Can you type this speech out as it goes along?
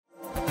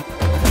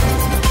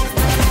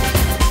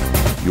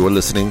You're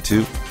listening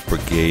to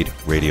Brigade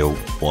Radio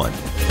 1.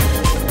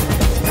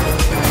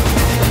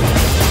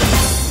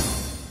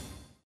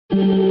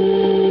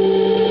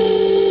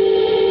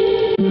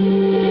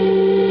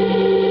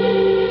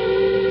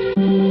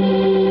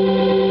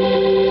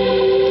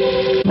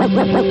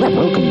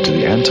 Welcome to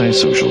the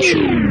Antisocial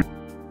Show.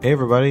 Hey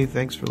everybody,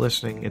 thanks for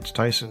listening. It's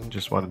Tyson.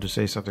 Just wanted to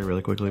say something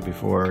really quickly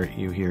before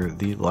you hear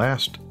the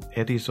last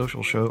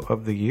Antisocial Show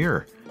of the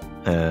year,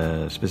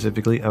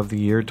 specifically of the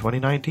year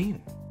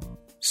 2019.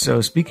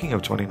 So speaking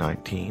of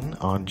 2019,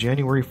 on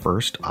January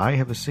 1st, I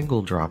have a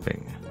single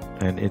dropping,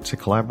 and it's a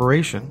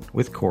collaboration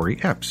with Corey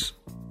Epps,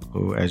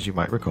 who, as you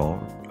might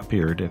recall,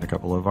 appeared in a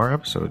couple of our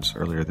episodes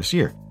earlier this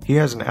year. He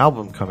has an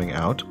album coming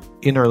out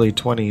in early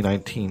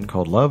 2019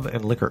 called Love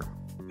and Liquor.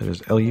 That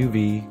is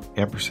LUV&LIQUOR.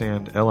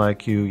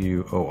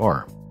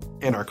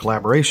 And our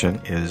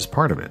collaboration is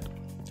part of it.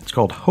 It's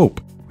called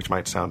Hope, which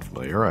might sound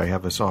familiar. I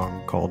have a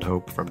song called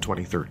Hope from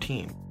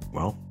 2013.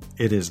 Well,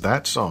 it is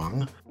that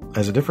song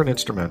as a different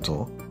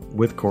instrumental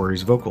with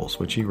Corey's vocals,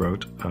 which he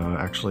wrote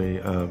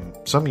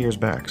some years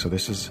back. So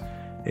this is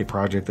a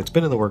project that's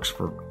been in the works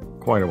for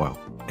quite a while.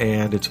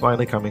 And it's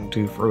finally coming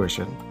to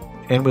fruition.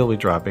 And will be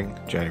dropping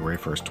January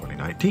 1st,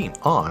 2019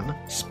 on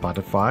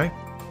Spotify,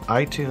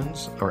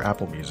 iTunes or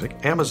Apple Music,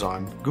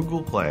 Amazon,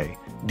 Google Play,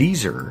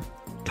 Deezer,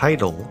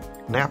 Tidal,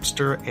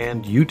 Napster,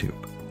 and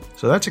YouTube.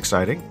 So that's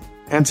exciting.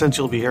 And since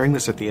you'll be hearing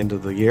this at the end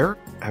of the year,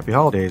 happy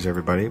holidays,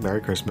 everybody. Merry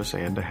Christmas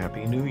and a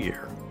Happy New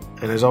Year.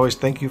 And as always,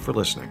 thank you for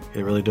listening.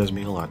 It really does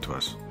mean a lot to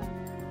us.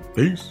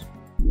 Peace.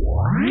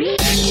 They're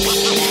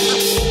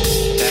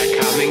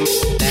coming.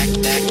 They're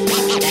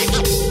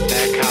coming.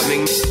 They're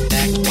coming.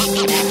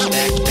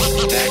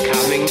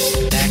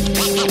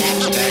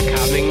 They're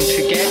coming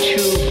to get you.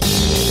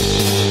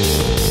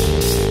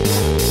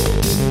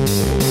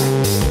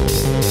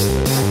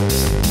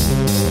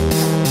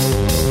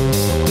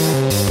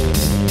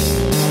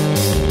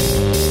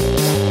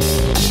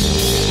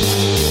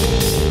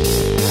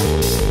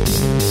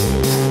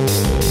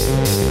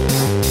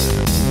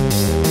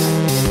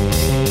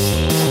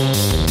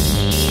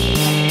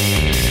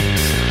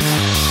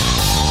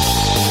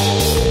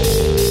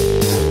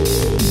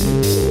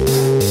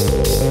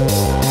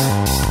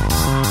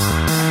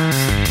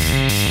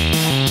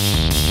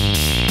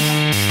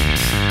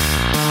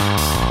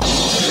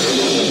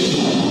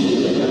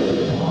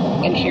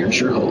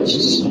 Your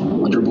hosts,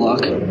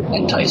 Underblock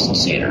and Tyson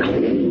Sater.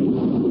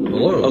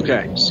 Hello.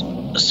 Okay,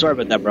 sorry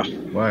about that, bro.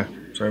 Why?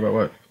 Sorry about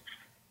what?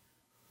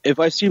 If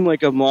I seem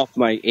like I'm off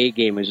my A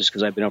game, it's just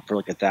because I've been up for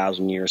like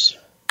 1,000 years.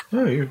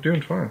 No, you're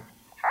doing fine.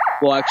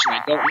 Well, actually,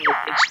 I don't know.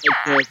 It's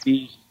like to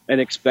be an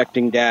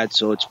expecting dad,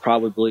 so it's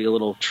probably a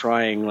little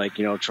trying, like,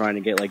 you know, trying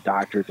to get like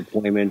doctor's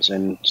appointments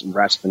and some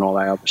rest and all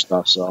that other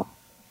stuff. So.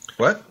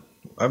 What?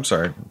 I'm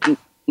sorry.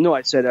 No,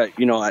 I said,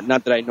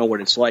 not that I know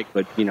what it's like,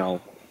 but,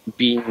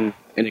 being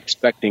an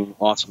expecting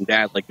awesome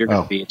dad like you're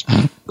going to be, it's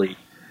probably,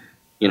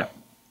 no,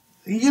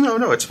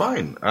 it's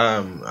fine.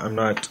 I'm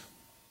not,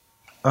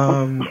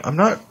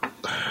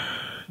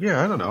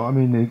 yeah, I don't know. I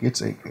mean, I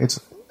guess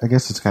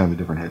it's kind of a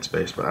different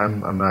headspace, but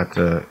I'm not,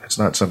 it's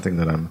not something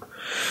that I'm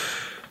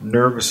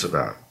nervous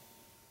about.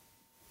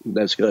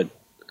 That's good.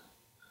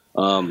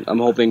 I'm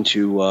hoping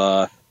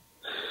to,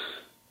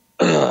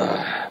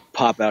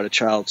 pop out a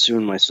child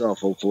soon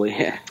myself, hopefully.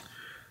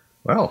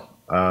 Well,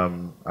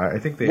 I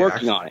think they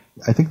working on it.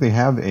 I think they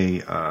have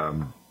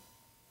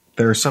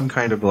there's some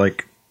kind of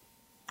like,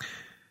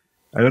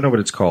 I don't know what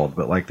it's called,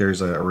 but like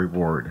there's a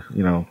reward,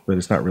 but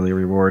it's not really a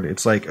reward.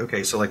 It's like,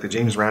 okay, so like the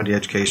James Roundy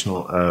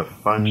Educational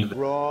Fund,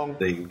 Wrong.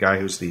 The guy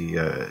who's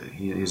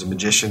he's a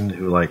magician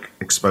who like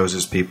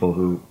exposes people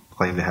who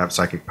claim to have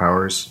psychic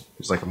powers.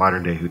 He's like a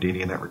modern day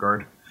Houdini in that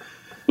regard.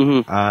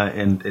 Mm-hmm.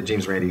 And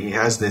James Randi, he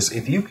has this.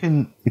 If you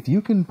can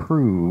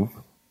prove,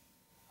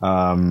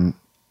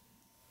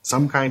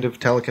 some kind of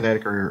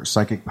telekinetic or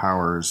psychic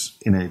powers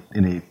in a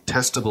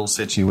testable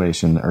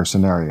situation or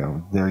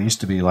scenario, there used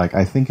to be like,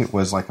 I think it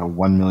was like a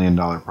 $1 million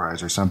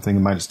prize or something. It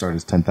might have started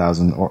as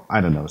 10,000 or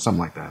I don't know, something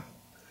like that.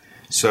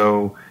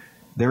 So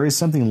there is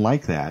something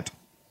like that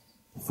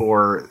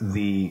for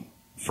the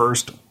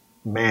first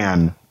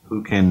man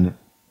who can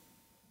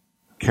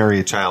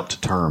carry a child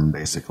to term,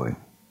 basically.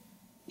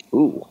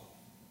 Ooh.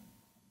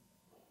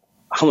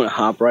 I'm going to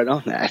hop right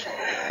on that.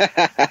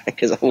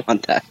 Because I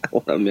want that. I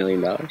want $1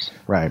 million.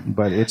 Right.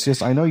 But it's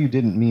just, I know you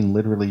didn't mean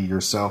literally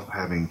yourself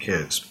having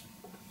kids.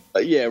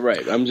 Yeah,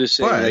 right. I'm just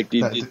saying, but like,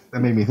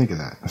 that made me think of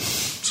that.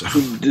 So.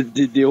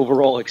 The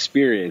overall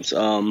experience.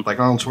 Like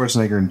Arnold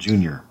Schwarzenegger and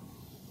Jr.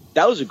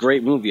 That was a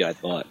great movie, I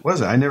thought.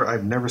 Was it?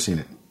 I've never seen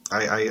it.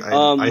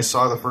 I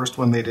saw the first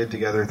one they did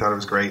together, thought it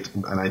was great,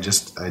 and I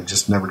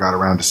just never got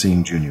around to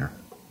seeing Jr.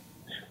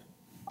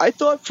 I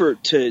thought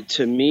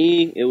to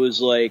me it was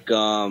like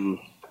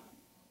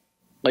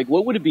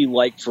what would it be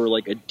like for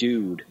like a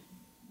dude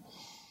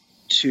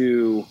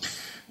to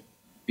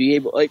be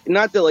able, like,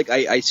 not that like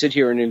I sit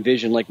here and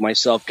envision like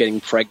myself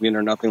getting pregnant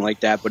or nothing like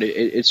that, but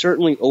it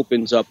certainly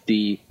opens up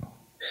the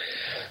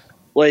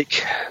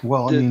like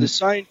Well, I mean, the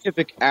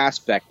scientific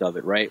aspect of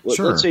it, right?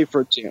 Sure. Let's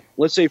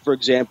say for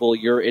example,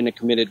 you're in a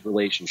committed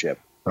relationship,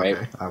 right?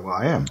 okay. Well,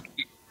 I am.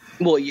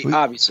 Well,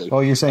 obviously.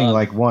 Oh, you're saying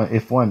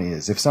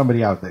if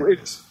somebody out there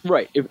is.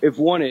 Right. If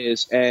one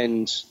is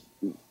and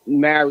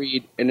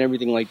married and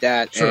everything like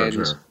that, Sure, and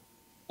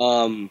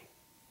sure.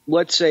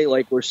 let's say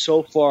like we're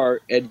so far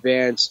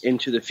advanced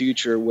into the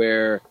future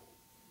where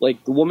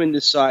like the woman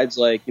decides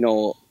like, you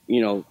know,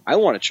 I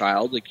want a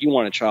child, like you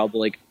want a child, but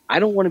like I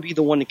don't want to be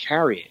the one to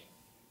carry it.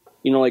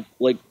 You know,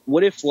 like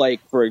what if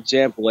like, for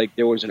example, like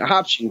there was an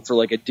option for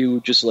like a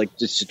dude just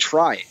to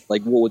try it?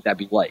 Like what would that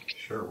be like?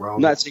 Sure. Well,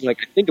 I'm not saying like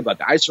I think about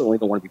that. I certainly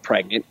don't want to be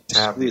pregnant. to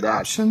have Screw the that.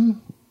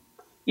 option.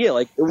 Yeah,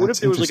 like what That's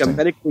if there was like a interesting.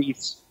 medically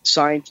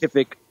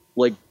scientific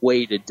like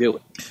way to do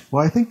it?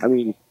 Well, I think. I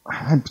mean,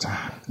 I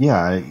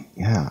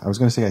was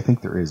going to say I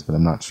think there is, but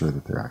I'm not sure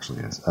that there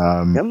actually is.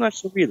 I'm not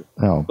sure either.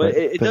 No, But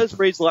it does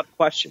raise a lot of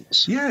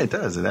questions. Yeah, it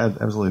does. It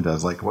absolutely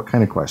does. Like, what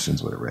kind of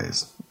questions would it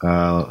raise?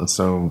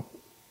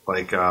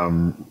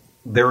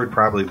 There would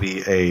probably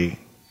be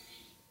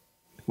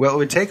well, it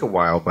would take a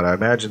while, but I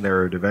imagine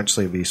there would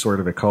eventually be sort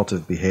of a cult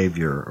of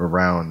behavior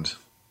around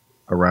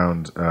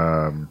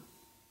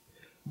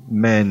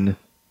men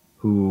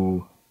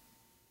who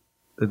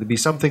there'd be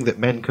something that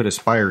men could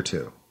aspire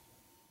to.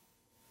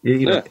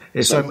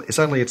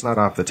 Suddenly it's not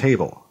off the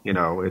table. You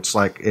know, it's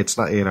like if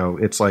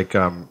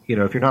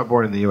you're not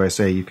born in the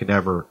USA, you can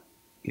never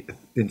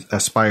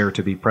aspire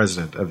to be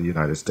president of the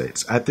United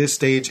States. At this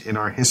stage in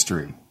our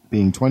history,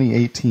 being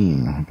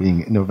 2018,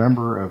 being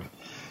November of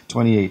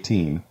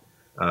 2018,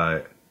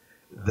 that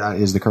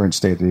is the current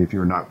state that if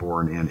you're not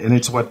born in, and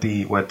it's what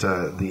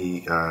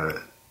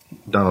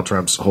Donald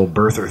Trump's whole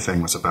birther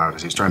thing was about.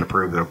 Is he's trying to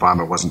prove that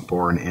Obama wasn't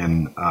born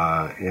in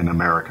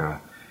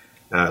America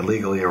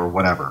legally or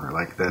whatever.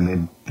 Like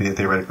then they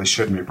theoretically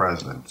shouldn't be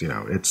president. You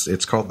know,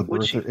 it's called the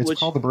birther.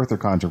 Called the birther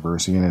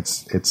controversy, and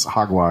it's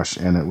hogwash,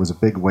 and it was a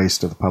big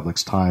waste of the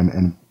public's time.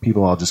 And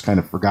people all just kind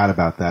of forgot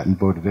about that and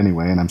voted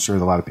anyway. And I'm sure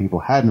that a lot of people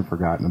hadn't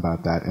forgotten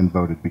about that and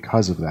voted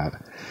because of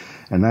that.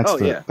 And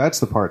that's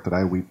the part that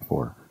I weep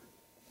for.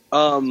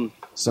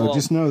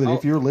 Just know that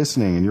if you're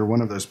listening and you're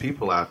one of those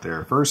people out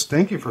there, first,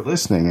 thank you for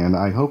listening, and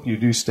I hope you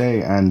do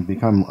stay and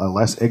become a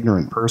less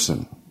ignorant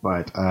person.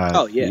 But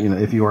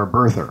if you are a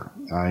birther,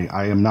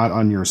 I am not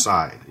on your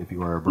side if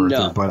you are a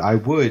birther, but I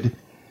would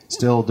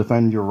still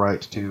defend your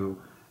right to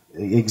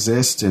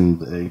exist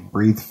and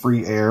breathe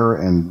free air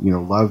and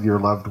love your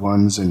loved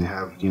ones and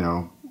have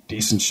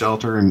decent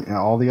shelter and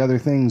all the other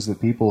things that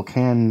people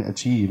can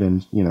achieve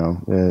and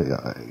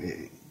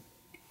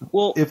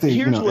well, if they,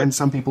 and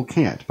some people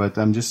can't. But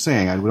I'm just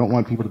saying, I don't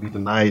want people to be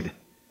denied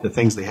the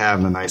things they have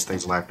and the nice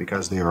things in life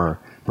because they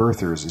are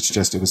birthers.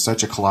 It was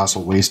such a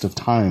colossal waste of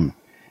time.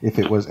 If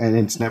it was, and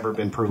it's never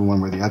been proven one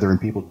way or the other, and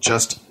people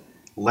just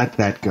let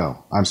that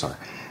go. I'm sorry.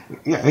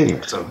 Yeah.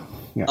 Anyway, so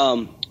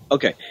yeah.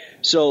 Okay.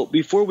 So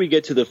before we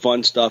get to the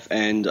fun stuff,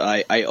 and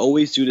I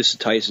always do this to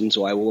Tyson,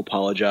 so I will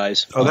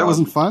apologize. Oh, that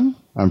wasn't fun?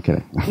 I'm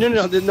kidding.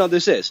 No,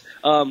 this is.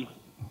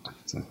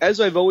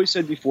 As I've always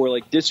said before,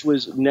 like this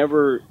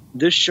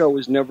show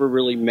was never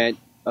really meant,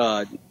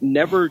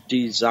 never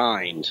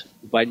designed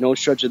by no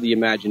stretch of the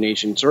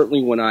imagination.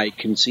 Certainly when I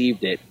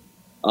conceived it,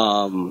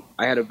 I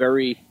had a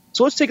very.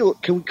 So let's take a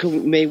look.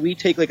 May we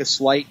take like a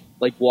slight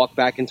walk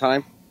back in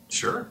time?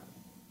 Sure.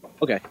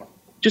 Okay.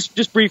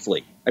 Just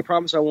briefly. I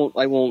promise I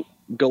won't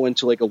go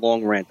into like a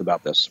long rant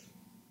about this.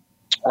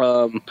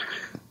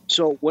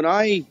 So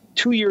when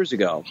 2 years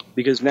ago,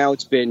 because now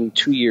it's been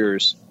 2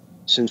 years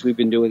since we've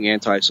been doing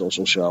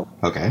Antisocial Show.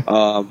 Okay.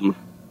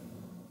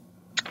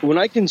 When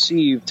I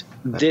conceived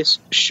this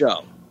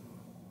show,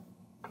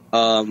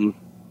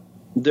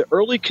 the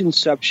early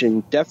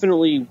conception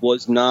definitely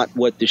was not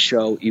what the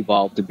show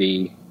evolved to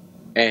be.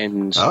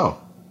 And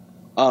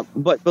but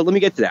let me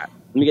get to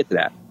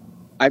that.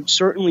 I'm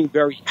certainly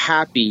very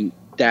happy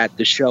that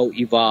the show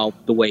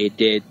evolved the way it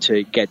did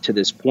to get to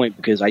this point,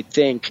 because I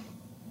think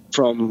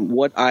from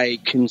what I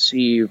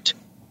conceived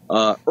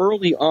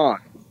early on,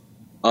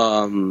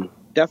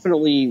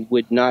 definitely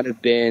would not have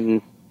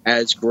been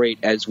as great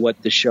as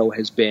what the show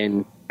has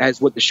been, as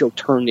what the show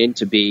turned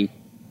into be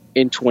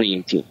in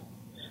 2018.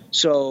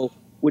 So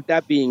with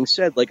that being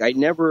said, like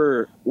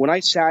when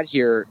I sat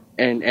here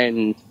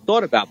and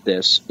thought about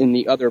this in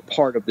the other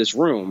part of this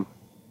room,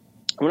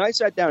 when I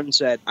sat down and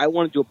said, I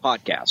want to do a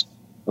podcast,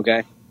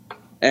 okay?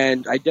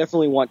 And I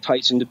definitely want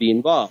Tyson to be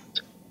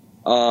involved.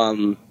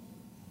 The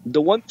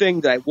one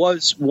thing that I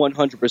was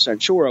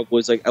 100% sure of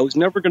was like I was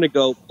never going to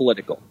go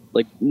political,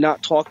 like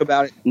not talk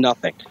about it,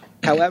 nothing.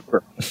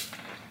 However,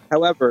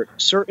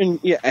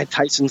 and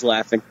Tyson's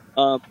laughing.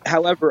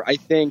 However, I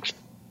think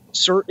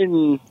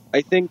certain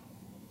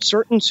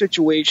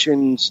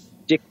situations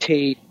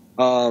dictate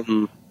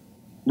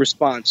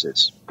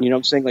responses. You know what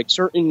I'm saying? Like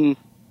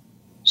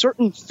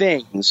certain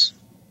things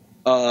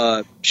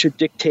should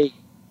dictate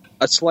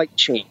a slight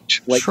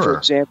change. Like, sure. For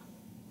example,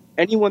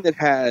 anyone that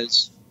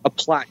has a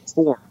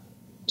platform,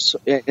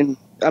 and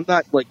I'm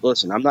not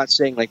I'm not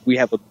saying like we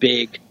have a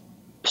big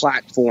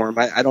platform.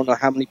 I don't know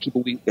how many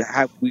people we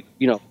have.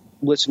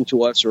 listen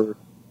to us, or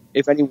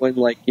if anyone,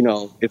 like,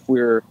 if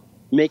we're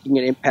making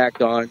an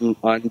impact on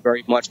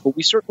very much, but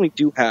we certainly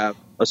do have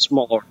a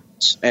small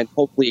audience, and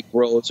hopefully it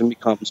grows and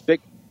becomes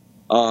big.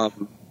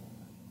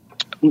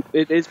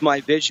 It is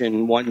my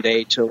vision one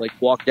day to, like,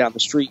 walk down the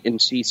street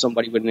and see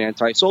somebody with an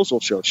Antisocial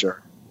Show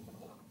shirt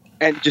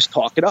and just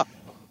talk it up.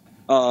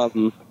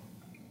 And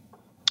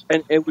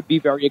it would be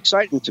very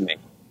exciting to me.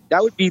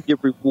 That would be the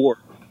reward,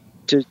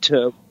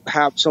 to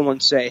have someone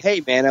say,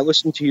 "Hey, man, I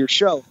listened to your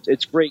show.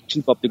 It's great.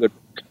 Keep up the good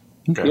work."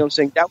 Okay. You know what I'm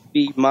saying? That would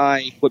be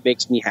what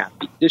makes me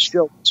happy. This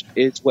show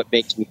is what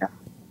makes me happy.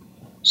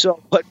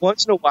 So, but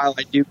once in a while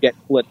I do get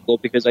political,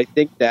 because I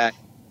think that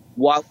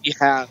while we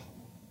have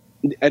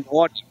an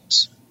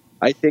audience,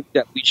 I think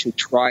that we should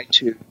try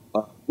to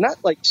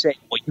not like say,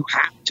 well, you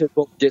have to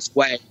vote this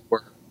way,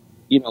 or,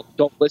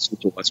 don't listen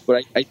to us.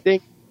 But I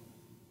think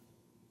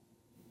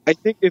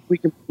if we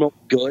can promote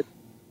good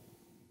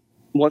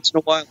once in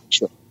a while,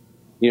 sure.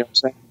 You know what I'm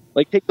saying?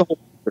 Like, take the whole.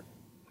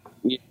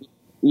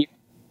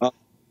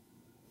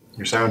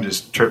 Your sound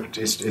is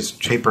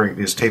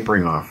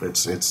tapering off.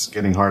 It's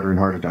getting harder and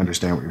harder to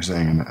understand what you're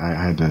saying, and I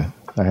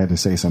had to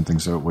say something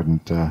so it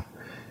wouldn't.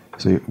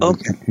 Okay.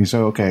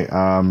 Okay.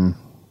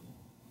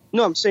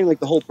 No, I'm saying, like,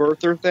 the whole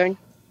birther thing.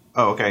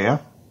 Oh, okay, yeah.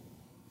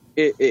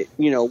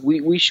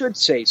 We should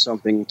say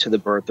something to the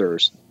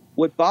birthers.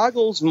 What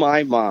boggles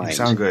my mind. You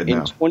sound good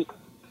now.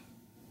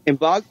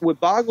 What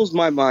boggles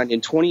my mind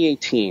in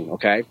 2018,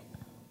 okay,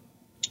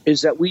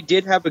 is that we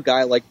did have a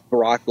guy like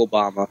Barack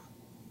Obama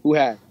who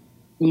had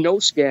no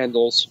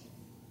scandals,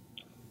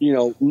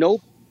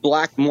 no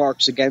black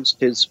marks against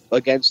his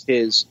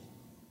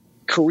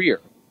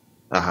career,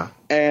 but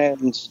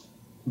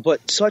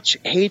such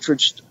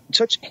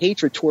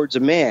hatred towards a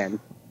man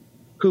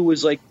who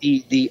was like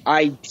the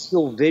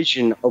ideal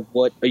vision of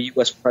what a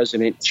U.S.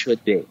 president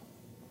should be,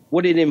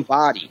 what it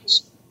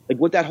embodies, like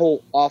what that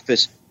whole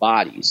office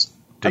embodies.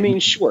 I mean,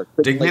 sure,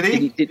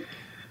 dignity. Like,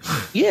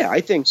 yeah,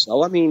 I think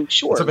so. I mean,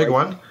 sure. That's a big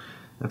one.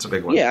 That's a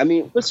big one. Yeah, I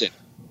mean, listen.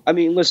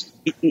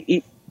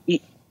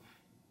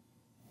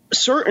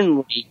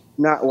 Certainly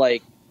not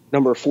like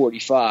number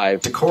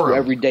 45. Decorum.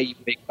 Every day you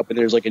wake up and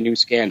there's like a new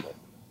scandal.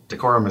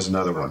 Decorum is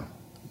another one.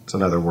 It's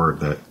another word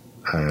that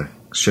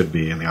should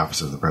be in the office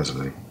of the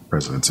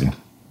presidency.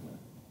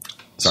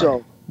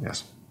 Sorry.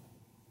 Yes.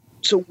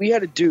 So we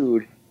had a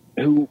dude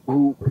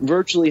who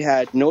virtually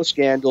had no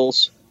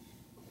scandals,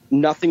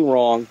 nothing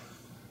wrong,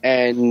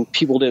 and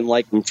people didn't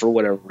like him for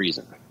whatever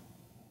reason.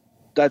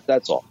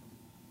 That's all.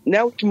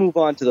 Now we can move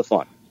on to the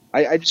fun.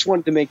 I just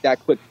wanted to make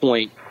that quick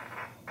point.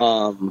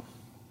 But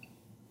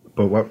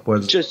what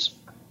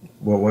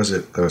was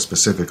it though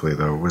specifically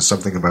though? Was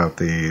something about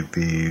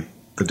the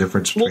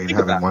difference between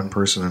having one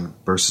person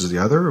versus the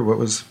other, or what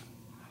was?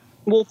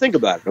 Well, think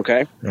about it,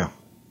 okay? Yeah.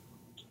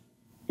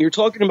 You're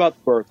talking about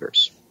the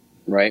birthers,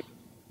 right?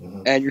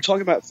 Mm-hmm. And you're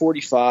talking about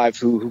 45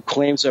 who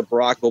claims that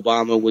Barack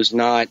Obama was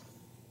not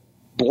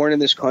born in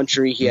this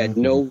country. He had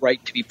no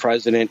right to be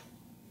president.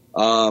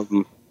 I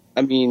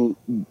mean,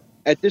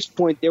 at this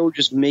point, they were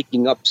just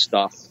making up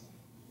stuff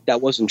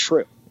that wasn't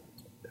true.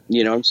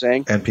 You know what I'm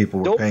saying? And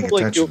people were paying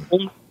attention. Those were the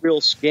only real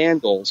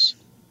scandals.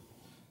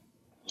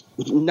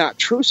 Not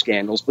true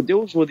scandals, but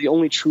those were the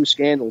only true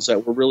scandals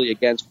that were really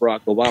against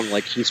Barack Obama.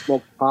 Like, he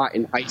smoked pot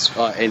in high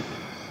school. I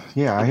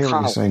hear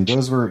what you're saying.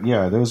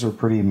 Those were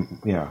pretty,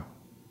 yeah.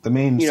 The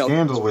main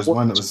scandal was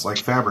one that was, like,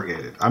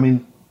 fabricated. I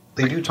mean,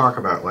 they do talk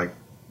about, like,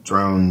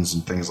 drones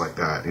and things like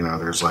that.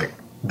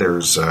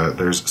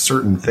 There's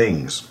certain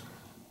things.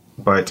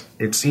 But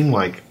it seemed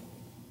like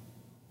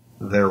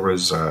there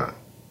was, I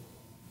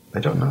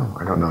don't know.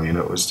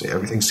 It was,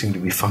 everything seemed to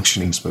be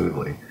functioning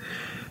smoothly.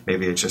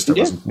 Maybe I just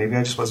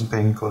wasn't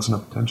paying close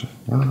enough attention.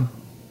 I don't know.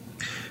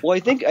 Well, I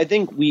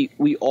think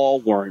we all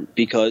weren't,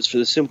 because for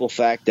the simple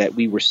fact that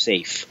we were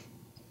safe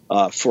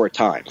for a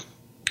time.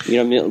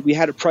 We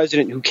had a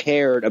president who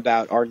cared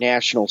about our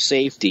national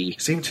safety.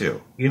 Seemed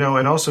to,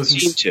 and also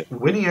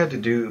when he had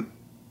to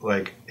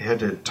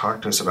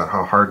talk to us about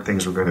how hard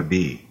things were going to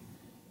be.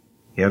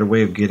 He had a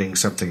way of getting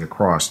something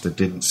across that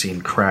didn't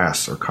seem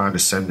crass or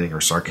condescending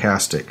or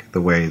sarcastic the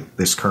way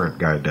this current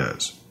guy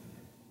does.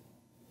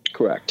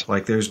 Correct.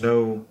 Like, there's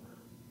no...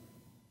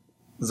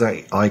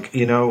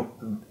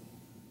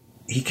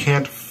 he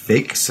can't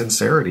fake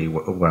sincerity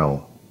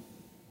well.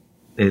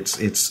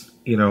 It's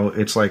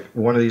like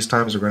one of these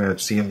times we're going to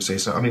see him say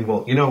something. I mean,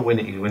 well,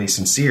 when he's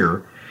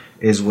sincere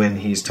is when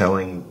he's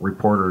telling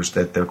reporters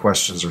that their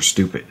questions are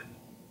stupid.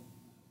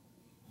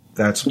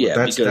 That's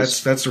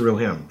the real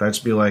him. That's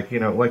be like,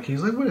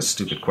 he's like, what a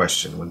stupid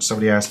question. When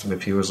somebody asked him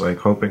if he was like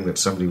hoping that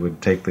somebody would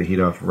take the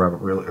heat off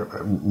Robert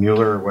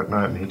Mueller or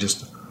whatnot, and he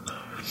just,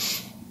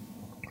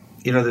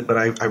 but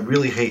I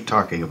really hate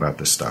talking about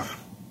this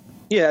stuff.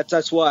 Yeah,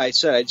 that's why I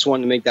said I just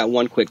wanted to make that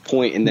one quick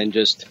point and then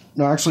just.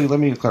 No, actually, let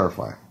me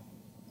clarify.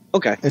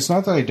 Okay. It's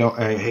not that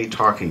I hate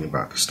talking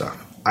about this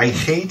stuff. I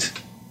hate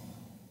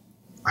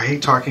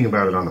talking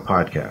about it on the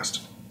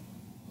podcast.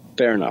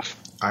 Fair enough.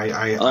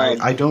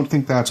 I don't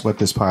think that's what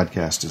this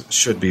podcast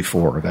should be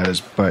for. That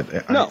is,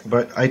 but no.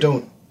 But I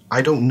don't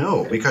I don't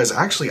know, because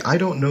actually I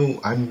don't know.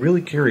 I'm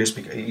really curious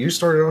because you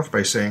started off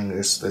by saying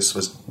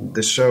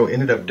this show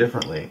ended up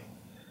differently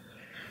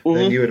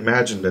than you had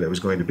imagined that it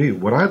was going to be.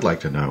 What I'd like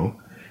to know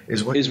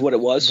is what it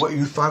was, what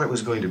you thought it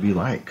was going to be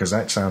like, because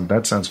that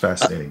sounds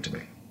fascinating to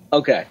me.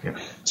 Okay, yeah.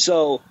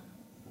 So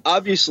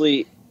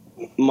obviously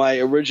my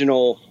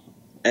original,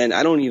 and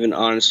I don't even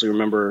honestly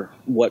remember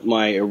what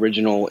my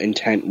original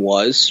intent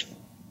was.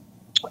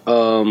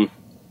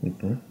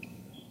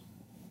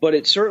 But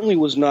it certainly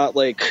was not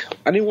like,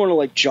 I didn't want to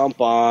like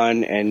jump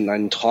on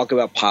and talk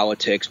about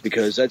politics,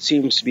 because that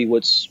seems to be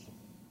what's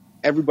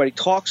everybody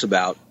talks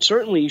about.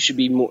 Certainly you should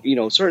be more,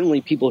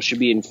 certainly people should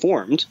be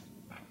informed,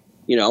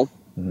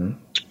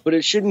 but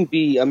it shouldn't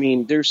be. I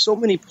mean, there's so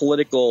many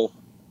political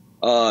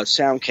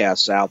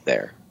soundcasts out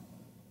there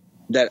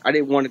that I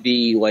didn't want to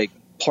be like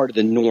part of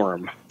the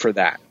norm for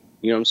that.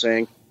 You know what I'm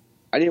saying?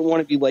 I didn't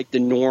want to be like the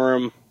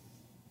norm.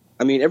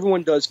 I mean,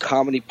 everyone does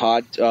comedy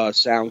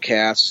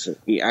soundcasts.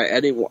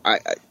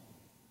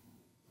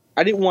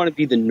 I didn't want to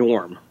be the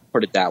norm.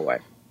 Put it that way.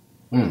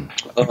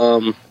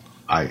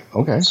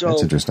 Okay, so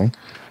that's interesting.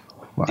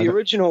 Well, the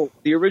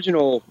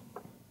original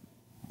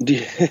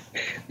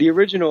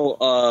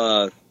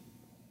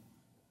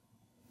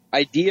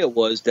idea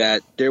was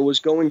that there was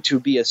going to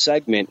be a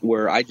segment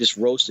where I just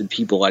roasted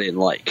people I didn't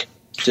like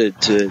to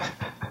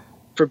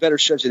for better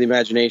stretch of the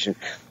imagination.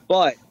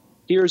 But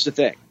here's the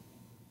thing.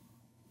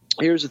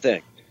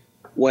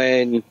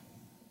 When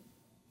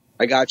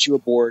I got you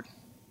aboard,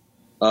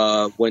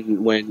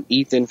 when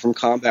Ethan from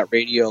Combat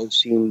Radio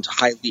seemed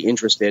highly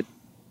interested,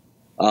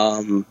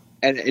 and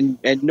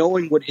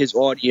knowing what his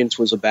audience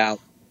was about,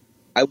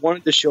 I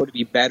wanted the show to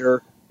be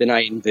better than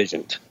I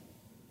envisioned.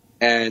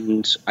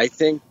 And I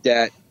think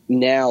that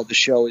now the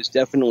show is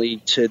definitely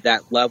to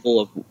that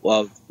level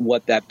of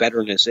what that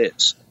betterness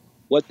is,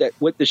 what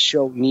the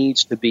show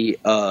needs to be,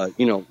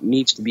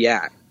 needs to be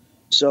at.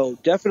 So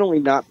definitely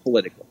not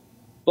political.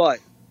 But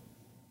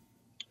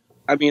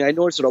I mean, I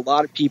noticed that a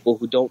lot of people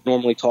who don't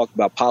normally talk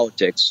about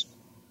politics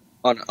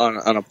on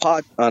a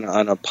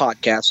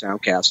podcast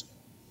soundcast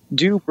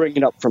do bring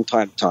it up from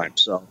time to time.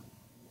 So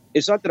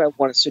it's not that I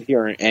want to sit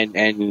here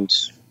and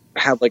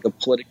have like a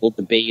political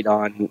debate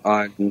on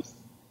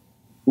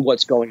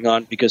what's going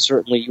on, because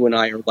certainly you and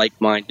I are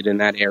like-minded in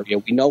that area.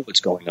 We know what's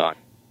going on.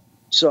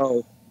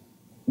 So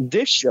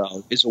this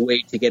show is a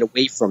way to get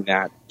away from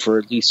that for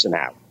at least an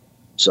hour.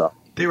 So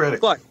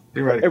theoretically,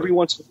 every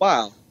once in a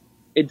while,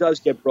 it does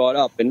get brought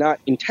up, and not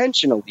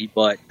intentionally,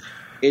 but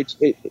it's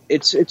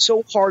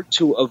so hard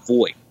to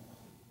avoid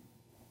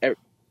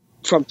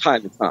from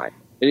time to time.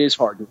 It is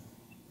hard.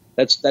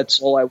 That's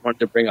all I wanted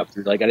to bring up.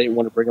 Like, I didn't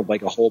want to bring up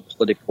like a whole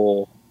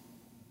political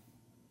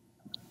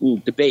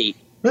debate.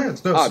 Yeah,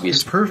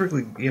 it's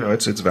perfectly,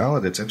 it's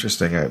valid. It's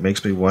interesting. It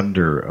makes me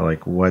wonder, I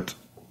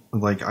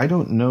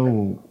don't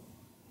know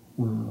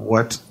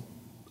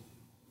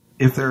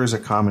if there is a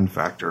common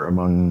factor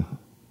among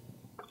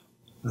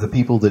the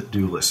people that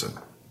do listen,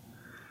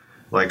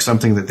 like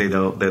something that they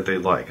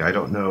like. I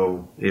don't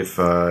know if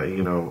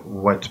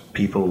what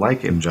people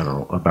like in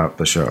general about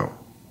the show.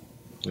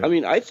 I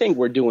mean, I think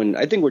we're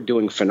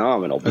doing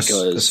phenomenal,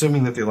 because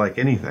assuming that they like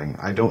anything,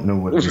 I don't know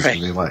what it is that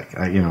they like.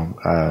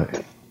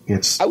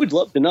 I would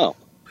love to know.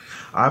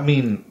 I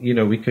mean,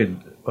 we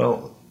could.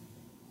 Well,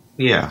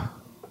 yeah.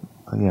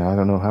 I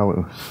don't know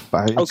how.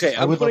 I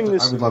would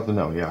love to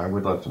know. Yeah, I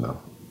would love to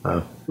know.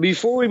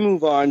 Before we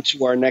move on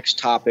to our next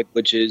topic,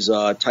 which is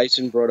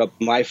Tyson brought up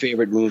my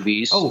favorite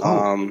movies.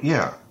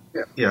 Yeah.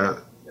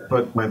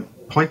 But my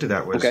point to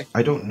that was,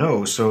 I don't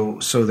know. So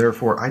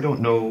therefore, I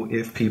don't know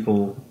if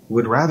people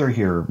would rather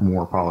hear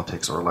more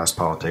politics or less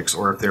politics,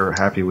 or if they're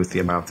happy with the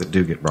amount that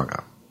do get brought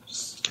up.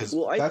 Because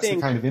that's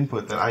the kind of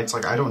input that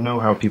I don't know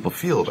how people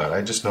feel about it.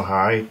 I just know how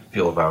I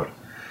feel about it.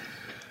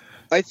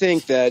 I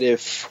think that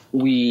if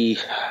we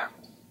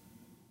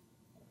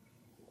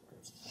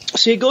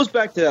see, it goes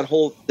back to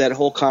that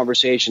whole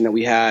conversation that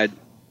we had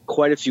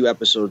quite a few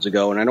episodes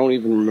ago, and I don't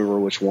even remember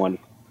which one.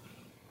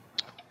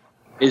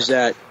 Is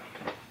that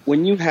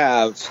when you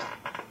have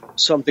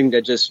something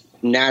that just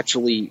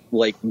naturally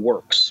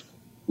works,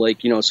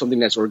 something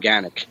that's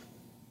organic,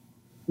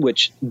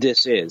 which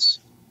this is,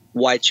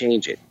 why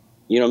change it?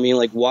 You know what I mean?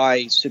 Like,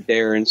 why sit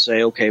there and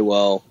say, okay,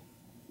 well,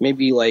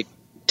 maybe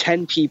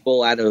 10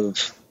 people out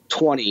of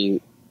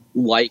 20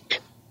 like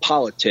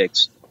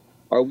politics.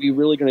 Are we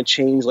really going to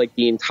change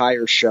the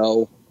entire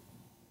show,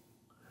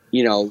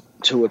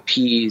 to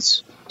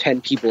appease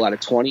 10 people out of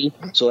 20?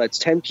 So that's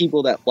 10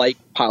 people that like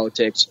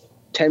politics,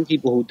 10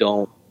 people who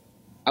don't.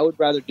 I would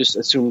rather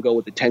just go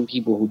with the 10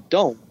 people who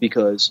don't,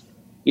 because,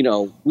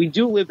 we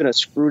do live in a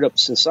screwed up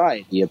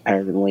society,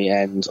 apparently,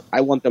 and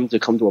I want them to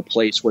come to a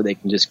place where they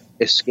can just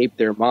escape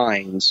their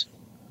minds.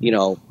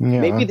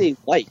 Maybe they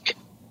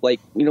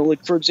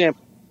for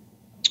example,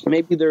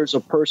 maybe there's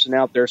a person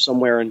out there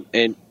somewhere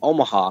in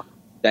Omaha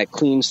that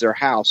cleans their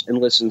house and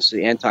listens to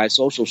the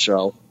Antisocial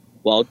Show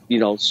while,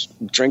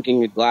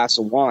 drinking a glass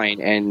of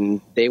wine, and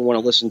they want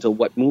to listen to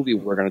what movie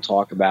we're going to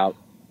talk about.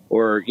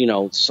 or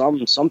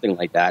something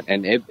like that.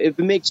 And if it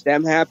makes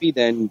them happy,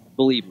 then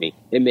believe me,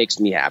 it makes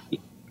me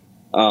happy.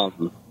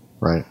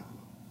 Right.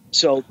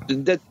 So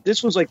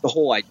this was like the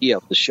whole idea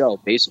of the show.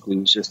 Basically,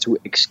 was just to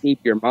escape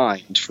your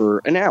mind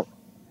for an hour.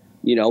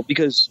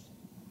 Because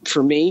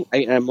for me,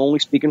 I'm only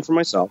speaking for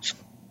myself.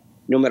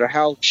 No matter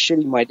how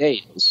shitty my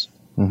day is,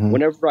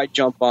 whenever I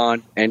jump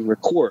on and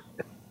record,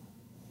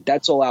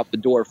 that's all out the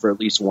door for at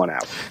least 1 hour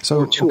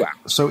or 2 hours.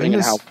 So in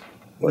this,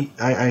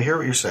 I hear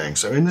what you're saying.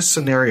 So in this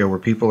scenario where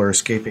people are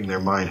escaping their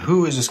mind,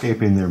 who is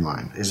escaping their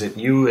mind? Is it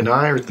you and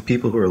I, or the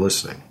people who are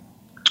listening?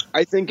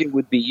 I think it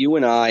would be you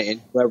and I,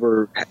 and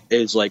whoever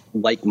is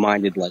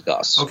like-minded like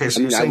us. Okay,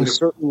 so you're saying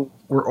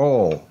we're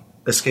all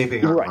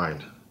escaping our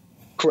mind.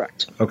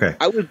 Correct. Okay.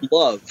 I would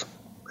love...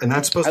 And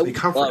that's supposed to be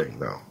comforting,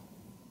 though.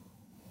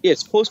 Yeah,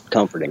 it's supposed to be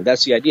comforting.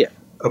 That's the idea.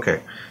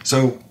 Okay.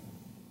 So,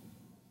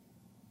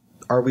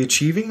 are we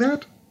achieving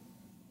that?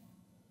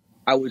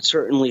 I would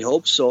certainly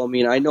hope so. I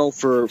mean, I know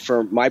for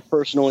my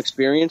personal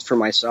experience, for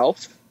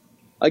myself,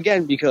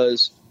 again,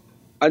 because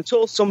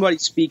until somebody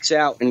speaks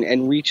out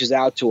and reaches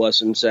out to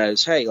us and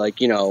says, hey,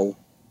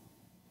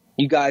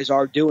 you guys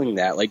are doing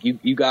that. Like,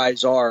 you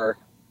guys are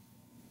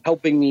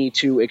helping me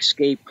to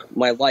escape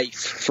my life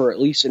for at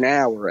least an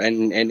hour,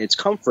 and it's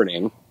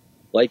comforting.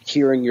 Like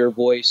hearing your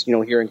voice,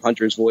 hearing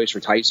Hunter's voice or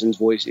Tyson's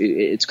voice,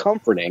 it's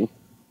comforting.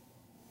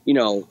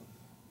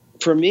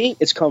 For me,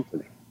 it's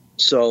comforting.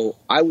 So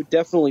I would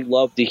definitely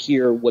love to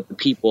hear what the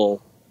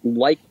people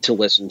like to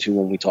listen to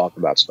when we talk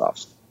about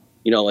stuff.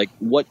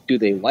 What do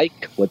they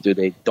like? What do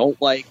they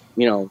don't like?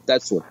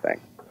 That's the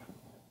thing.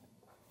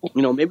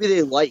 Maybe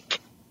they like,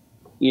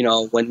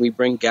 when we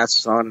bring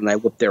guests on and I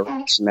whip their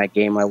ass in that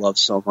game I love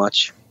so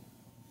much.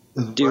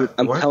 Dude,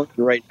 I'm telling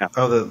you right now.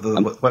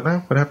 Oh, what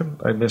now? What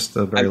happened? I missed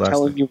the very last thing. I'm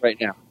telling you right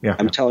now. Yeah.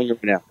 I'm telling you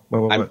right now.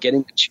 What? I'm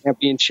getting a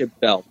championship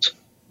belt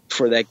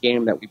for that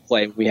game that we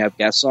play. We have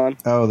guests on.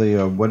 Oh,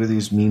 what do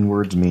these mean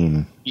words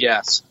mean?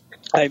 Yes.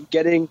 I'm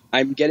getting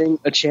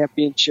a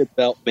championship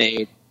belt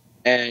made,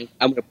 and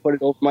I'm going to put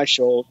it over my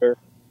shoulder,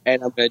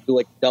 and I'm going to do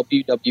like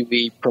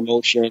WWE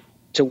promotion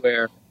to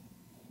where,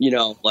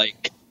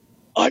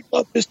 I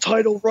got this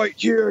title right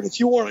here, and if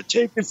you want to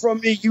take it from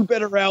me, you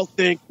better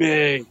outthink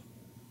me.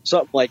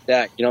 Something like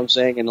that, you know what I'm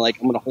saying? And I'm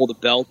going to hold a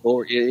belt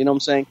over, you know what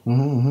I'm saying?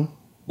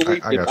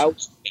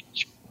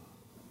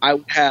 I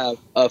would have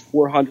a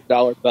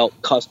 $400 belt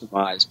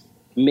customized,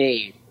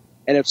 made.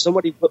 And if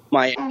somebody put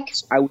my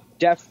ass, I would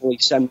definitely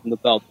send them the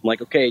belt. I'm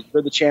like, okay,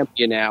 you're the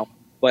champion now,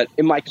 but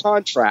in my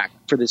contract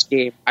for this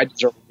game, I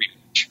deserve a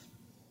rematch.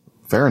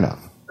 Fair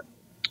enough.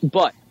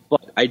 But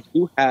I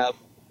do have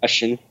a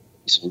question.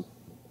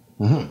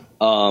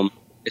 I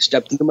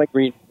stepped into my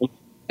green room,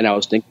 and I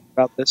was thinking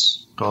about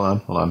this.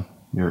 Hold on.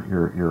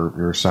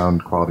 Your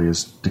sound quality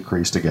is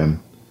decreased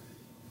again.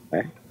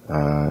 Okay.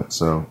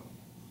 So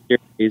here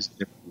is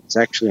it's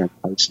actually on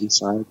Tyson's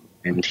side,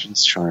 and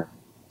he's trying.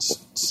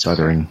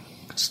 Stuttering.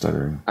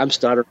 I'm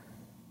stuttering.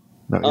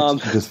 No,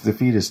 the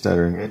feed is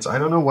stuttering. I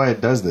don't know why it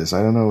does this.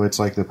 I don't know. It's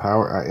like the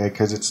power,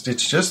 because it's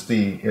just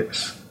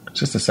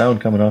the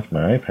sound coming off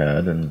my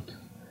iPad and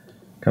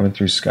coming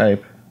through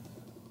Skype.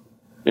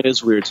 It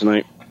is weird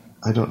tonight.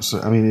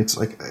 It's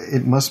like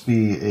it must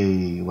be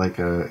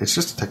it's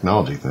just a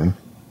technology thing.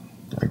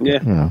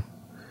 Yeah.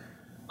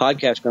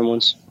 Podcast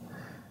gremlins.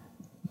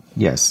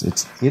 Yes,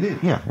 it's the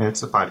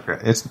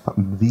podcast. It's the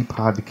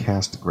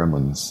podcast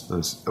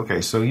gremlins.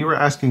 Okay, so you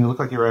looked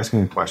like you were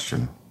asking a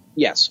question.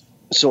 Yes.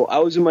 So I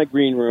was in my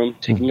green room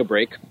taking a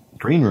break.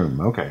 Green room,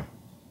 okay.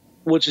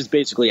 Which is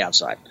basically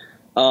outside.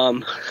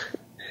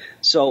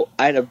 So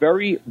I had a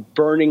very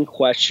burning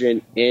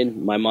question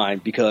in my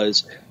mind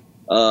because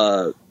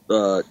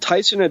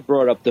Tyson had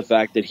brought up the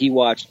fact that he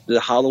watched the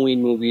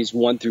Halloween movies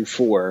 1 through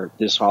 4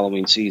 this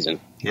Halloween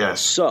season.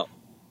 Yes. So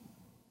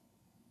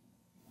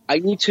I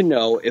need to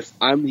know if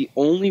I'm the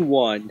only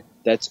one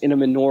that's in a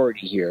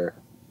minority here.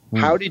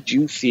 How did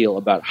you feel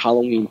about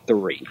Halloween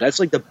 3? That's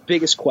like the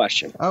biggest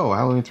question. Oh,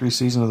 Halloween 3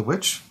 Season of the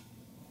Witch?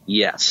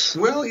 Yes.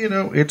 Well,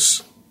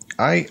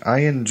 I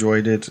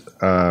enjoyed it.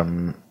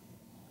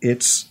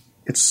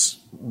 It's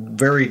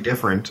very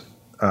different.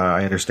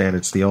 I understand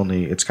it's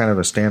kind of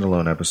a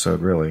standalone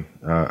episode, really,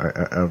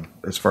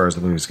 as far as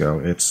the movies go.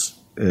 It's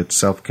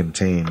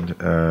self-contained,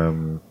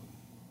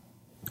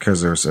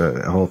 because there's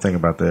a whole thing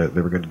about they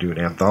were going to do an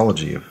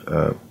anthology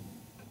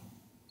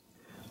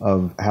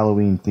of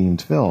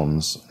Halloween-themed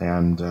films,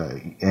 and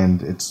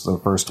it's the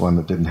first one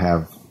that didn't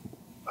have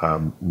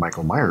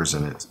Michael Myers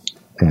in it,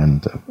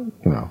 and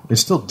it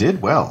still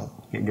did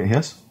well.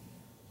 Yes,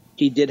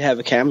 he did have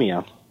a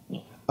cameo.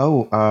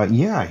 Oh,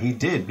 yeah, he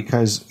did,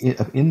 because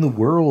in the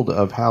world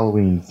of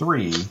Halloween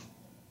 3,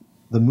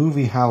 the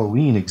movie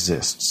Halloween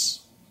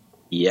exists.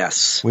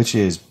 Yes, which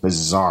is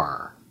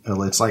bizarre.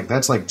 That's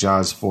like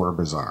Jaws 4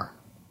 bizarre.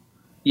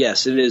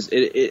 Yes, it is.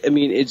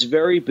 It's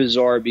very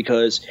bizarre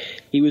because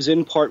he was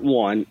in part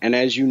 1, and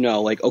as you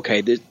know,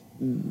 the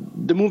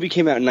movie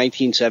came out in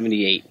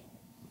 1978.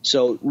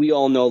 So we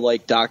all know,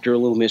 Dr.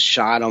 Loomis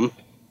shot him,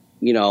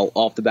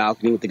 off the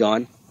balcony with the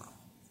gun.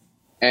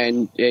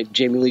 And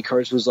Jamie Lee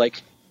Curtis was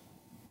like,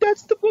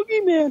 that's the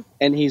boogeyman.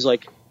 And he's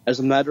like, as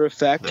a matter of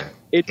fact,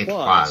 it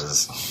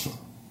was.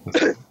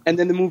 And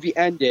then the movie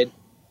ended.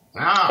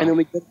 No, and then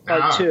we get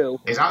part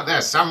 2. He's out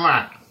there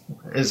somewhere.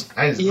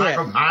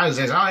 Michael Myers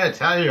is all I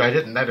tell you. I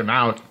didn't let him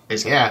out.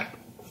 He's here.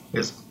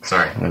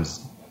 Sorry.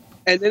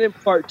 And then in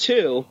part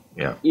 2,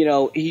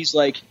 he's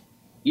like,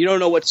 you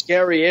don't know what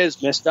scary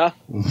is, mister.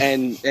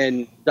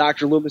 and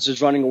Dr. Loomis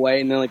is running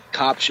away, and then like a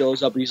cop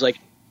shows up, and he's like,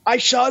 I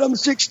shot him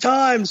 6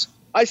 times.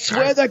 I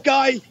swear that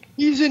guy,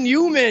 he's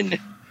inhuman.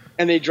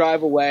 And they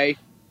drive away,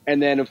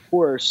 and then of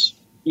course,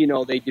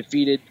 they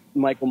defeated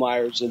Michael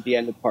Myers at the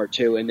end of part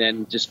 2, and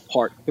then just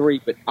part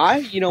 3. But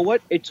you know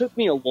what? It took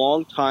me a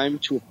long time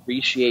to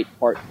appreciate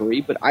part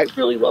 3, but I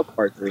really love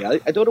part 3. I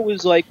thought it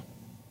was like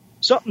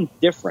something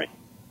different.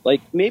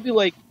 Like maybe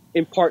like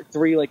in part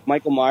 3, like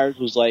Michael Myers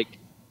was like,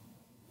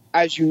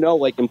 as you know,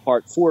 like in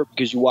part 4,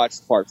 because you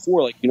watched part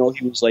 4, like he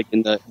was like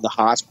in the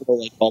hospital,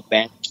 like all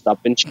bandaged up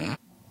and shit.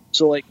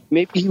 So like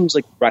maybe he was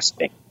like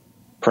resting,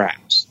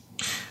 perhaps.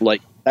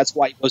 Like that's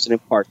why he wasn't in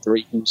part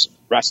 3. He was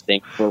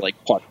resting for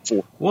like part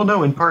 4. Well,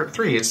 no, in part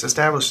 3, it's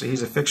established that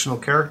he's a fictional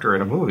character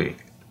in a movie.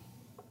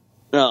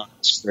 No,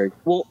 that's very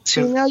well.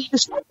 See, now you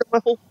just fucked up my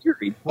whole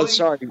theory. Well,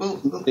 sorry,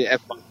 the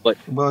F-bomb, but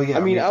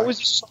yeah. I was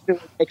just trying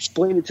to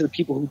explain it to the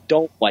people who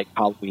don't like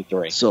Halloween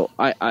 3. So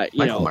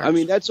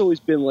that's always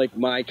been like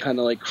my kind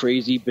of like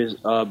crazy,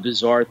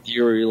 bizarre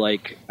theory.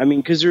 Like,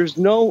 because there's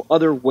no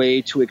other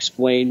way to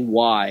explain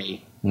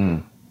why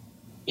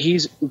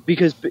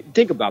because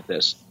think about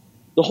this,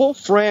 the whole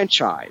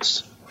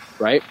franchise,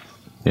 right?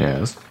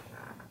 Yes.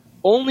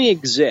 Only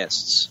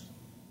exists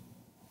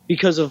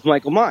because of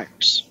Michael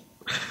Myers.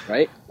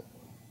 Right?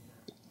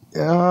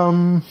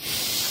 Now,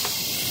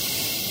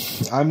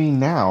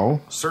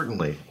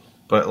 certainly.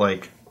 But,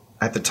 like,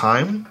 at the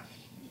time,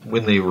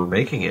 when they were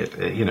making it,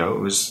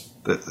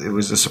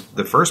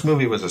 the first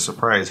movie was a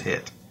surprise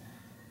hit.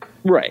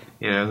 Right.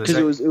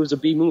 Because it was a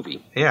B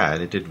movie. Yeah,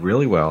 and it did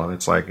really well, and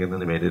it's like, and then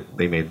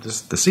they made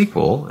the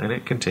sequel, and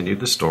it continued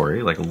the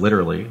story, like,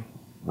 literally,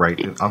 right,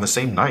 on the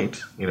same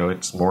night.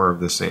 It's more of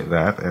the same,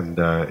 that, and,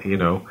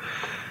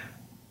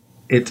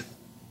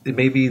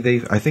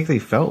 I think they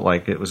felt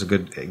like it was a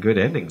good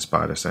ending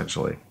spot,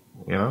 essentially,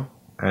 and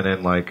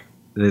then like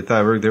they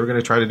thought they were going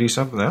to try to do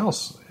something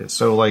else.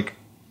 So like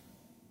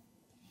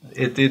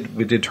it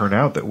did turn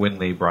out that when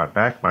they brought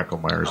back Michael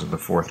Myers in the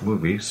 4th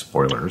movie,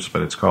 spoilers,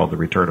 but it's called The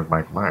Return of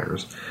Michael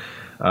Myers,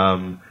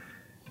 that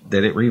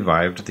it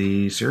revived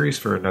the series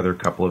for another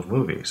couple of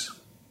movies.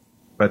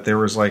 But there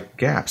was like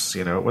gaps,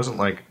 it wasn't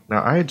like,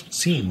 now I had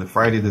seen the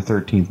Friday the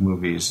 13th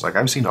movies, like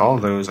I've seen all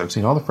of those, I've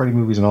seen all the Freddy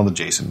movies and all the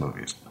Jason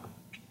movies.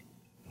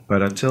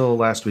 But until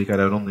last week,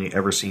 I'd only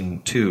ever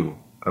seen 2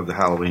 of the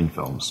Halloween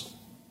films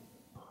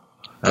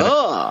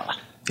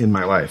in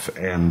my life,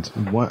 and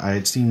I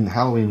had seen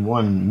Halloween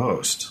 1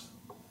 most.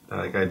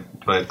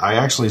 But I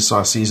actually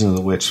saw Season of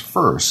the Witch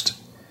first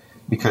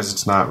because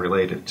it's not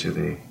related to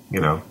the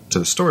to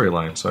the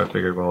storyline. So I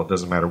figured, well, it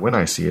doesn't matter when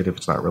I see it if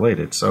it's not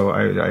related. So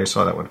I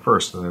saw that one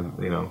first, and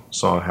then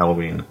saw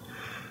Halloween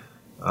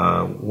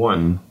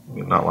 1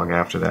 not long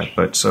after that.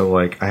 But so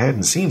like I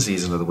hadn't seen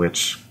Season of the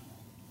Witch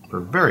for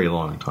a very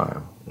long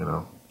time,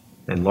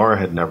 and Laura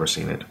had never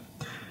seen it.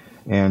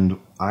 And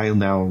I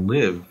now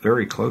live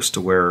very close to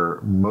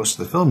where most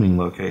of the filming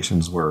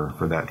locations were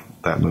for that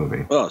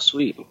movie. Oh,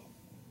 sweet.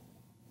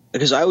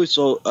 Because I always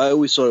thought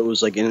it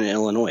was like in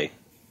Illinois,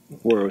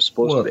 where it was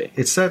supposed to be.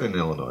 It's set in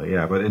Illinois,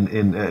 yeah, but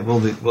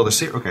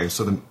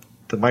so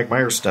the Mike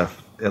Myers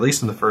stuff, at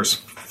least in the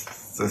first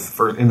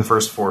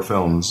 4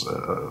 films,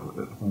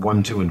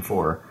 1, 2, and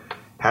 4,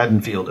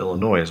 Haddonfield,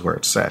 Illinois is where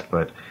it's set,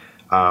 but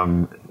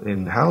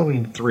in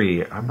Halloween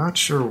 3, I'm not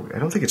sure. I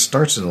don't think it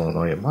starts in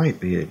Illinois. It might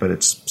be, but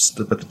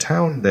the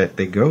town that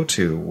they go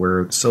to,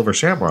 where Silver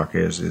Shamrock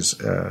is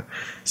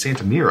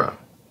Santa Mira.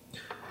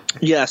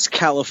 Yes,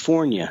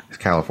 California. It's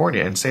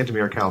California, and Santa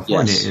Mira,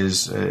 California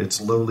is it's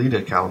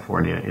Lolita,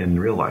 California in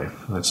real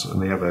life.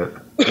 And they have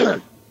a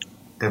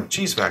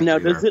cheese factory. Now,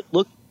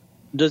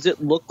 does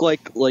it look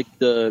like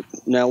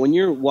now when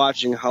you're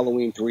watching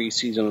Halloween 3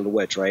 Season of the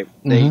Witch, right?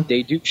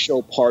 They do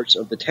show parts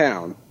of the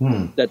town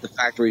that the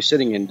factory is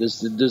sitting in.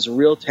 Does the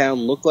real town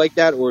look like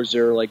that, or is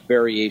there like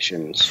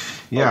variations?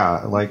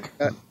 Yeah,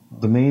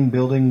 the main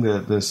building,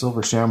 the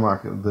Silver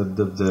Shamrock,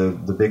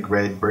 the big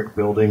red brick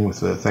building with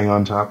the thing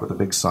on top with the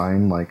big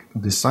sign. Like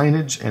the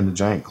signage and the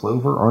giant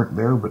clover aren't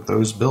there, but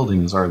those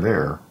buildings are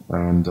there,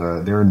 and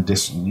they're in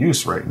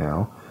disuse right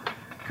now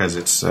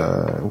because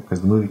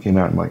the movie came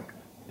out in like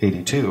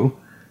 82,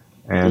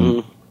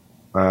 and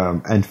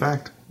in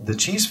fact, the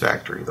cheese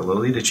factory, the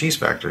Lolita Cheese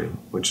Factory,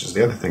 which is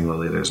the other thing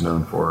Lolita is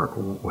known for,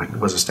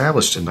 was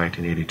established in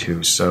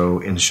 1982. So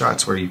in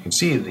shots where you can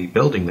see the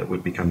building that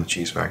would become the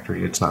cheese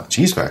factory, it's not the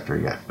cheese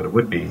factory yet, but it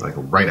would be like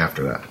right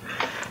after that.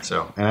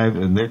 So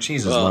and their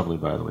cheese is lovely,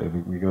 by the way.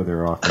 We go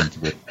there often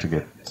to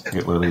get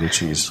Lolita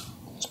cheese.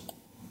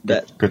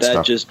 Good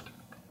stuff.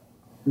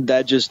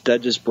 That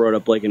just brought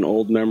up like an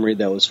old memory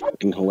that was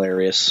fucking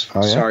hilarious.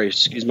 Oh, yeah? Sorry,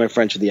 excuse my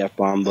French with the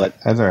F-bomb, but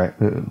that's all right.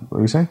 What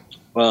were you saying?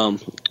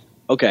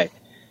 Okay.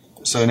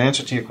 So in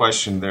answer to your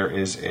question, there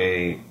is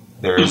a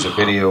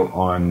video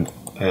on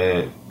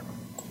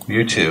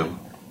YouTube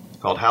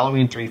called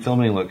Halloween 3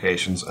 Filming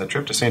Locations, A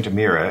Trip to Santa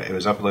Mira. It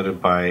was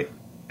uploaded by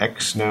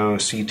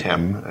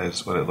Exnoctem,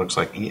 is what it looks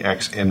like,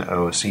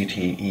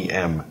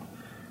 EXNOCTEM.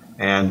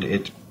 And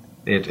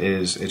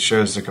it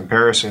shows the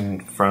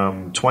comparison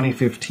from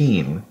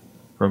 2015.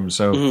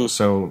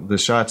 So the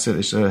shots,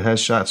 it has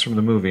shots from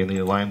the movie, and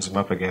he lines them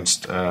up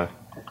against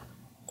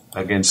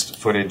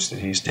footage that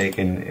he's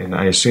taken in,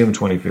 I assume,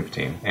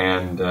 2015.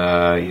 And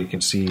you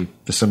can see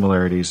the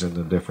similarities and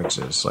the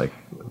differences, like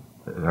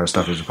how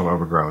stuff has become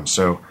overgrown.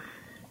 So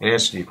in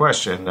answer to your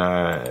question,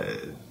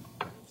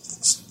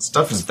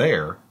 stuff is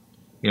there.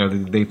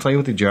 They play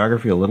with the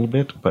geography a little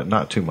bit, but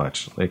not too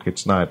much. Like,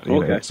 it's not,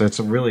 it's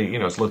a really,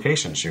 it's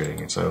location shooting,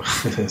 and so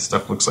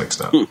stuff looks like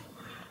stuff.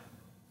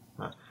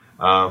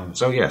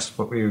 So yes,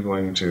 what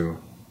did you...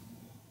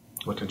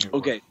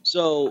 Okay,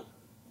 so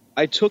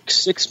I took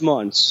 6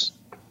 months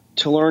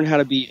to learn how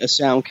to be a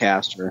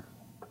soundcaster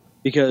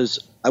because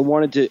I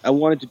wanted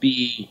to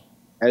be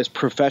as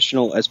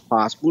professional as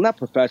possible. Not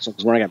professional,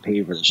 because we're not going to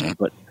pay for this shit,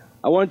 but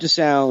I wanted to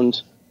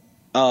sound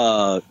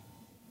great.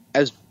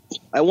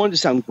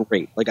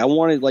 Like, I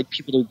wanted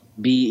people to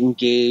be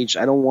engaged.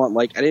 I didn't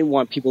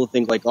want people to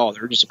think oh,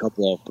 they're just a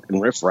couple of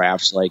fucking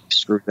riffraffs.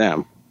 Screw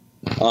them.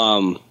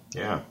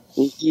 Yeah.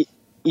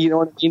 You know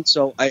what I mean?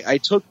 So I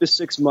took the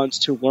 6 months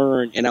to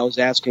learn, and I was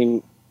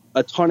asking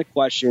a ton of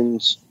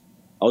questions.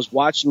 I was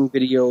watching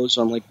videos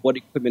on what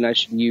equipment I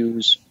should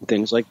use, and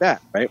things like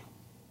that, right?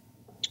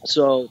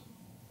 So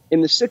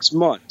in the 6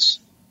 months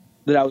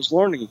that I was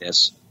learning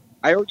this,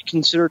 I already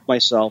considered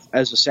myself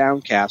as a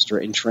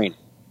soundcaster in training.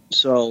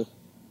 So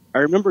I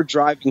remember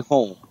driving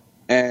home,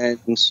 and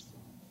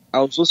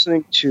I was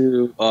listening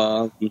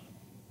to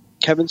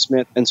Kevin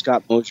Smith and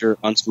Scott Mosier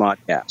on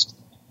Smodcast,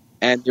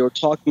 and they were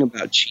talking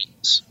about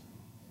cheese.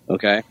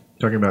 Okay?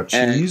 Talking about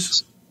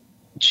cheese?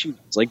 Cheese,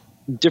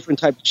 different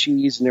type of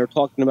cheese, and they were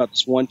talking about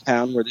this one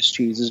town where this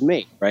cheese is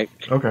made, right?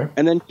 Okay.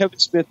 And then Kevin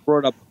Smith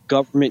brought up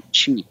government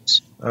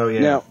cheese. Oh,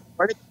 yeah. Now,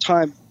 right at the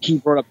time he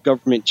brought up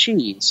government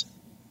cheese,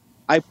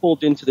 I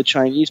pulled into the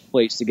Chinese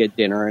place to get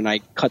dinner, and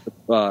I cut the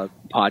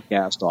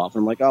podcast off.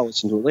 And I'm like, I'll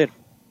listen to it later.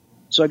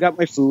 So I got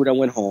my food. I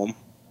went home.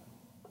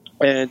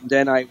 And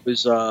then I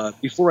was,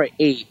 before I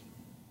ate,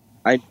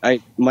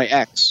 my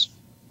ex,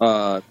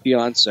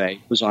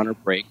 fiance, was on her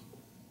break.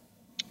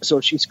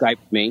 So she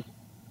Skyped me.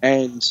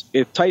 And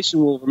if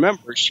Tyson will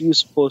remember, she was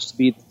supposed to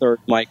be the third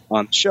mic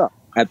on the show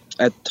at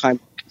the time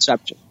of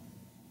conception.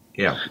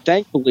 Yeah.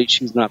 Thankfully,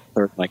 she's not the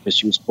third mic because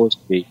she was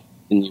supposed to be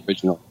in the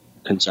original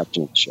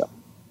conception of the show.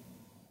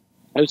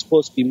 It was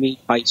supposed to be me,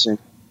 Tyson,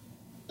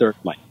 third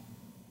mic.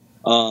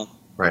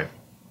 Right.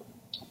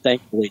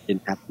 Thankfully, it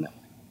didn't happen that way.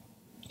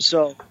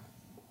 So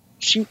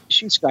she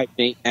Skyped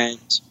me,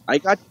 and I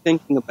got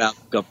thinking about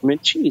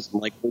government cheese. I'm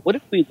like, well, what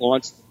if we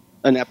launched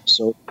an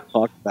episode that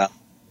talked about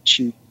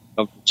cheese,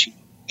 government cheese?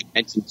 I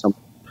mentioned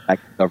something like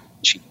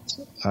government cheese.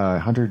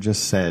 Hunter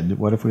just said,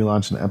 what if we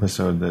launched an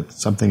episode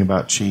that's something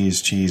about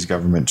cheese,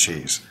 government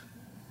cheese?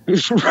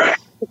 Right.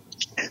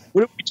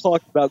 What if we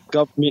talked about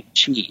government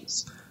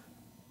cheese?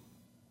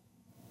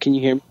 Can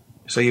you hear me?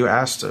 So you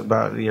asked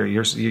about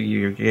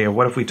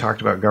what if we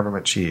talked about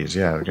government cheese?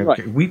 Yeah,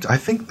 right. I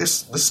think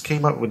this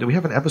came up. Do we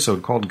have an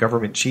episode called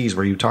Government Cheese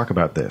where you talk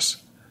about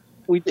this?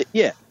 We did,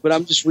 yeah, but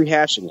I'm just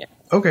rehashing it.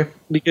 Okay.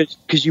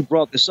 Because you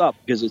brought this up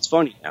because it's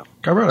funny now.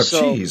 I brought up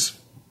cheese.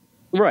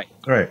 Right.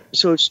 Right.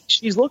 So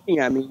she's looking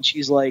at me and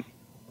she's like,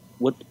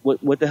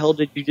 "What the hell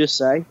did you just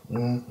say?"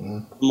 Mm-hmm.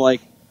 I'm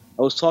like,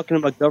 "I was talking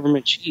about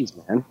government cheese,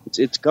 man.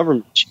 It's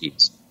government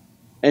cheese."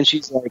 And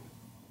she's like,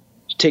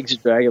 she takes a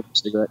drag of a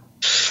cigarette.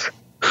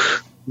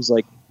 He's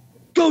like,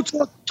 "Go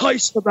talk to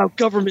Tyson about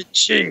government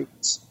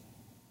cheese.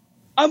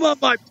 I'm on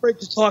my break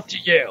to talk to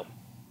you."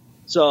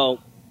 So.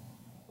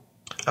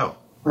 Oh.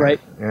 Right?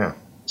 Yeah.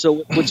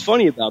 So what's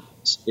funny about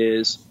this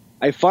is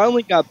I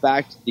finally got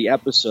back to the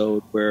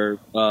episode where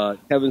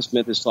Kevin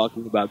Smith is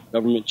talking about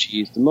government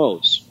cheese the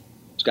most,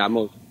 Scott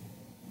Mosier.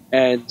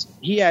 And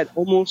he had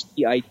almost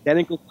the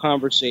identical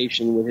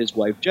conversation with his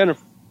wife,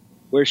 Jennifer,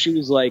 where she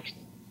was like,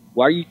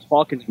 "Why are you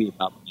talking to me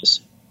about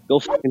this? Go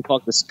fucking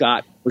talk to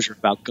Scott Mosier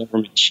about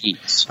government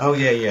cheese." Oh,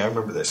 yeah, I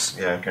remember this.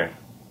 Yeah, okay.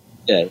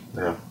 Yeah.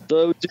 Yeah.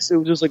 So it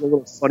was just like a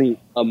little funny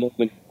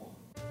moment.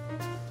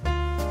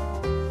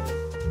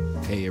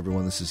 Hey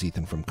everyone, this is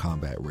Ethan from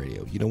Combat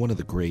Radio. You know, one of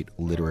the great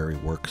literary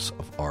works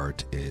of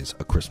art is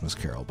A Christmas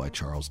Carol by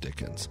Charles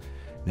Dickens.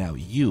 Now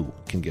you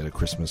can get A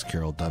Christmas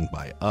Carol done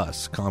by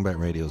us, Combat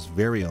Radio's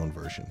very own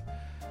version,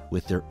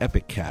 with their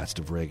epic cast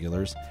of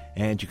regulars,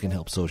 and you can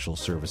help social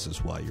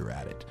services while you're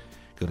at it.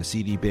 Go to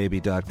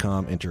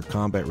cdbaby.com, enter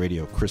Combat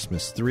Radio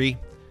Christmas 3,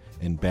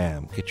 and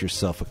bam, get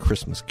yourself A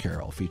Christmas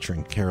Carol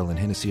featuring Carolyn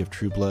Hennessy of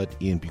True Blood,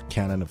 Ian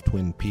Buchanan of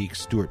Twin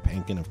Peaks, Stuart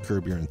Pankin of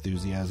Curb Your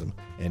Enthusiasm,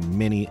 and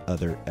many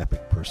other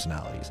epic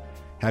personalities.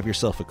 Have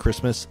yourself a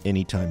Christmas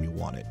anytime you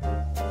want it.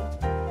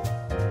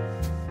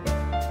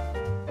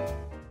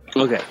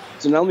 Okay,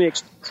 so now let me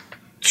explain.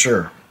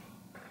 Sure.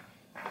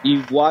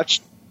 You've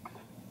watched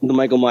the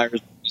Michael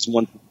Myers movies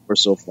 1 through 4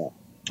 so far?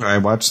 I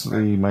watched the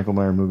Michael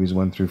Myers movies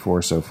 1 through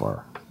 4 so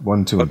far.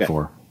 1, 2, and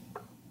 4.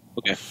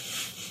 Okay.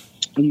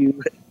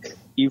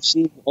 You've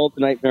seen all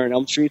the Nightmare on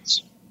Elm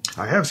Streets?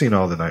 I have seen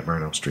all the Nightmare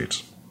on Elm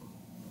Streets.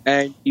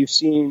 And you've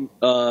seen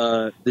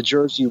the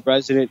Jersey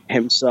resident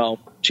himself,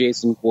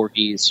 Jason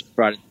Voorhees,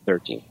 Friday the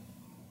 13th.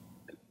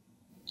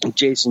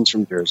 Jason's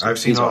from Jersey. I've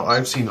seen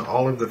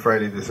all of the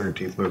Friday the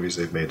 13th movies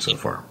they've made so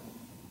far,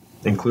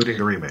 including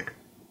the remake.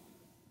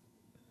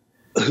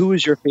 Who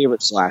is your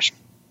favorite slasher?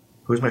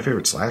 Who's my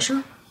favorite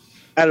slasher?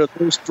 Out of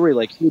those three,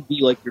 like, who would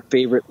be like your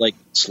favorite like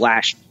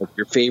slash, like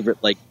your favorite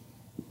like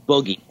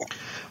boogie?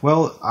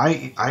 Well,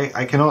 I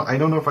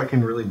don't know if I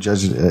can really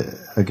judge it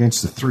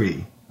against the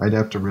three. I'd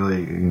have to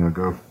really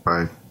go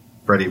by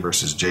Freddy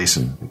versus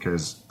Jason,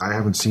 because I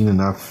haven't seen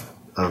enough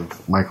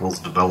of Michael's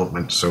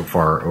development so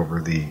far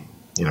over the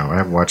I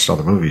haven't watched all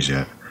the movies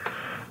yet.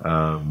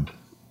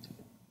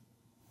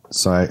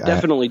 So I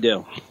definitely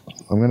do.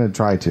 I'm going to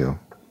try to.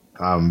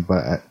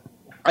 But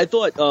I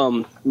thought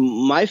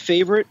my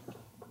favorite.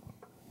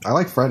 I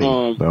like Freddy,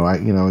 though.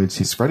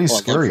 Freddy's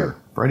scarier.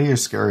 Freddy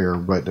is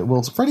scarier, but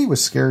Freddy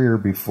was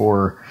scarier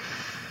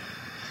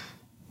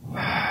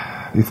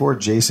before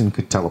Jason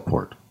could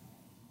teleport.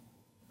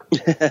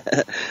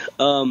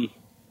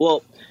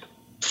 Well,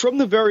 from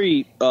the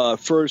very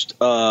first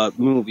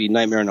movie,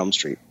 Nightmare on Elm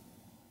Street,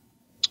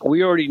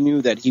 we already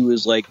knew that he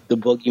was like the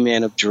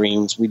boogeyman of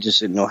dreams. We just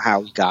didn't know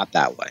how he got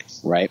that way,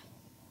 right?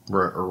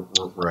 Right.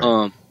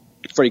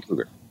 Freddy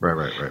Krueger.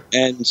 Right.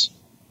 And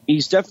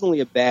he's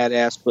definitely a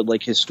badass, but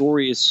like his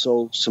story is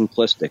so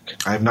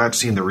simplistic. I have not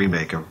seen the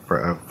remake of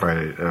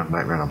Friday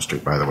Nightmare on Elm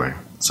Street, by the way.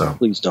 So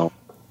please don't.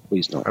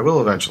 I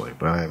will eventually,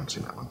 but I haven't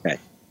seen that one. Okay,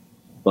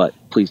 but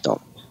please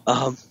don't.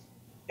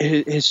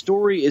 His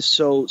story is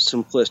so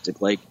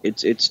simplistic. Like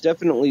it's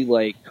definitely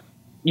like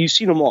you've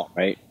seen them all,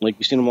 right? Like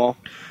you've seen them all.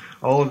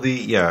 All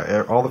the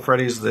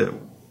Freddys that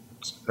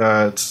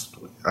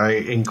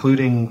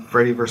including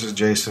Freddy versus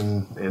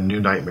Jason and New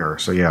Nightmare.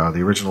 So yeah,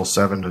 the original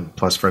 7 and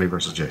plus Freddy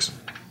versus Jason.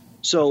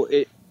 So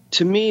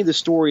to me, the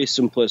story is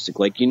simplistic.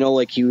 Like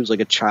like he was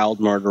like a child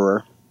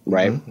murderer,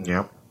 right? Mm-hmm.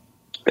 Yeah.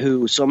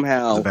 Who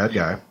somehow a bad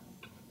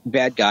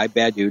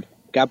dude,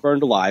 got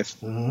burned alive.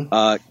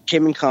 Mm-hmm.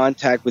 Came in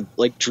contact with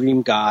like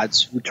dream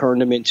gods who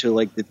turned him into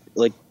like the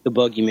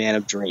boogeyman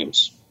of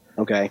dreams.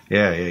 Okay.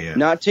 Yeah.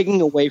 Not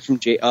taking away from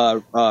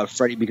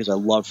Freddy, because I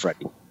love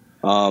Freddy.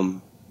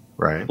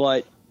 Right.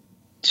 But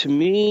to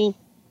me,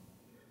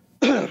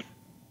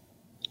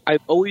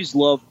 I've always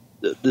loved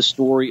the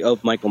story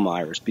of Michael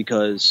Myers,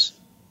 because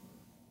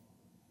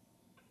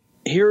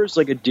here's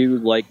like a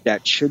dude like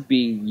that should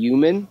be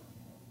human,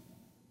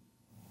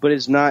 but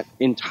is not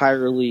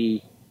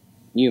entirely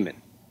human.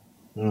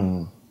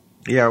 Mm.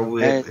 Yeah,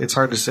 it's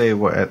hard to say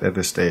what at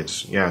this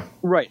stage. Yeah,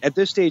 right. At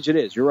this stage, it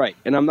is. You're right,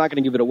 and I'm not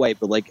going to give it away.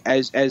 But like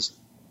as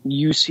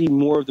you see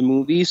more of the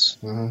movies,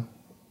 mm-hmm.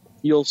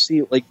 you'll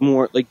see like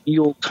more. Like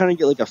you'll kind of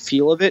get like a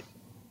feel of it.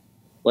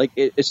 Like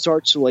it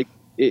starts to like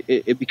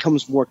it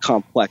becomes more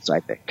complex, I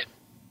think.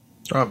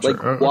 Oh,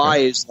 like sure. why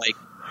is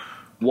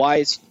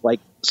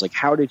it's like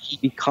how did he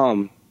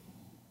become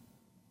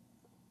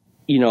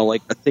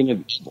like a thing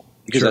of evil?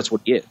 Because that's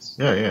what he is.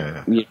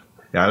 Yeah.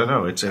 Yeah, I don't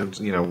know. It's what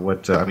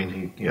I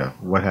mean.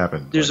 What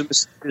happened? There's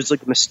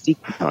like a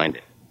mystique behind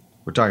it.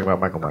 We're talking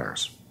about Michael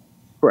Myers,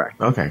 correct?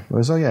 Okay.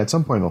 Well, so yeah, at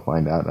some point we'll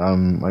find out.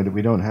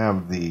 We don't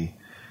have the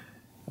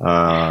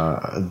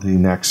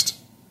next.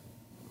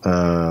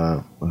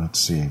 Let's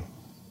see.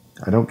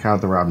 I don't count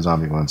the Rob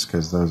Zombie ones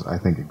because those I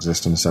think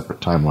exist in a separate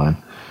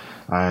timeline,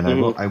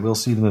 and I will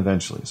see them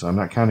eventually. So I'm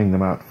not counting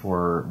them out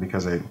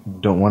because I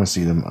don't want to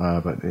see them.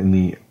 But in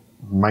the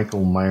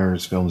Michael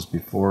Myers films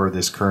before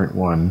this current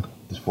one,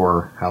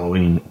 before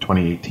Halloween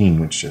 2018,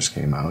 which just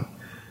came out,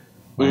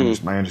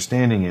 my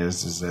understanding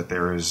is that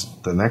there is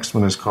the next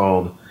one is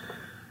called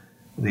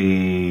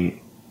The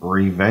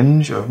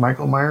Revenge of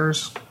Michael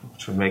Myers,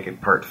 which would make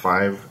it part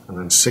 5, and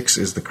then 6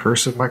 is The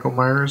Curse of Michael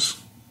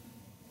Myers.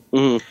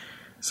 Mm-hmm.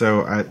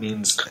 So it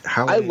means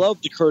Halloween. I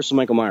love The Curse of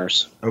Michael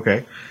Myers.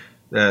 Okay,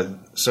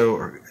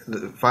 so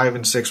 5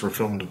 and 6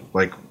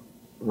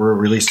 were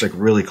released like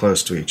really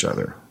close to each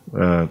other,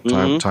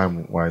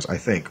 time wise, I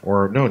think.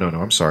 Or no,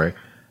 I'm sorry.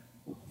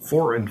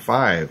 4 and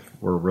 5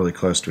 were really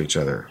close to each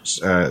other.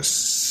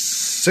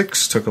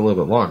 6 took a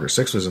little bit longer.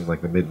 6 was in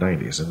like the mid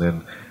 90s, and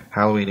then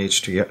Halloween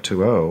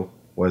H2O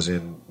was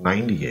in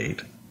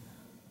 98,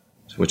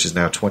 which is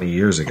now 20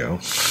 years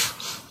ago.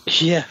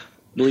 Yeah,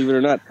 believe it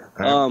or not.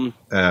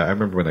 I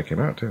remember when that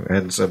came out too,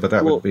 and so but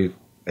that would be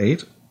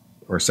 8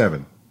 or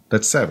 7.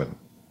 That's 7.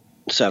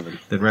 7.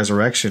 Then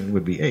Resurrection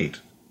would be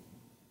 8.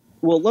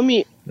 Well, let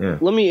me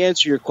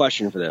answer your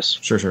question for this.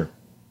 Sure.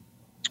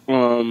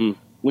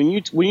 When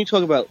you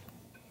talk about,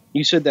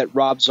 you said that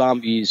Rob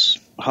Zombie's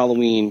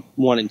Halloween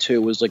 1 and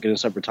 2 was like in a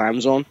separate time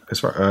zone. As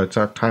far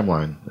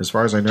timeline, as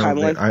far as I know,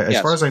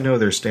 far as I know,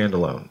 they're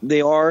standalone.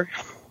 They are,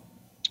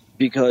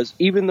 because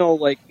even though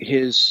like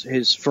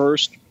his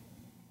first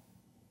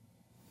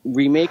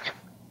remake,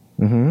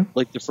 mm-hmm.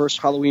 like the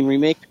first Halloween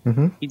remake,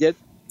 mm-hmm. he did.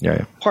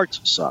 Yeah.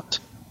 Parts sucked.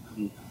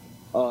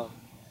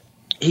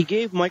 he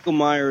gave Michael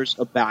Myers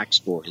a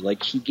backstory.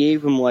 Like, he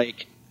gave him,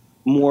 like,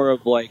 more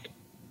of, like,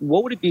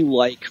 what would it be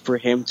like for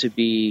him to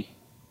be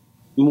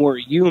more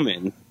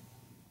human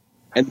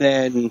and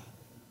then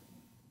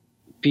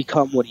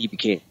become what he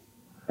became?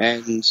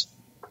 And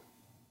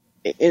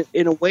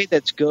in a way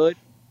that's good,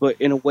 but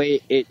in a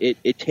way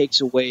it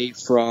takes away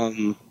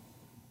from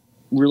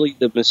really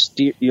the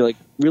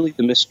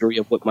mystery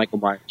of what Michael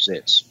Myers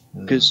is.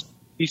 Because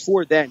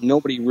before that,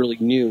 nobody really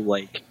knew,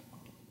 like,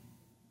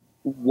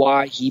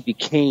 why he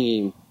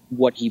became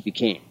what he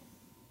became.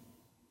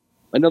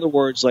 In other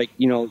words, like,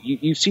 you know,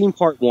 you've seen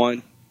part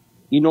one.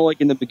 You know,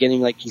 like, in the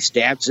beginning, like, he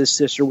stabs his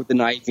sister with the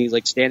knife, and he's,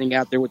 like, standing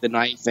out there with the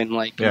knife, and,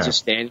 like, he's just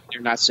standing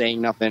there not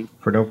saying nothing.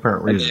 For no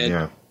apparent reason,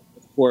 then,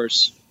 of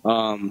course,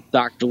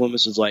 Dr.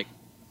 Loomis is like,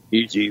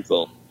 he's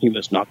evil. He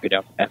must not get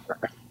out ever.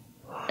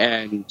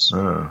 And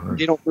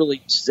they don't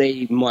really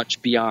say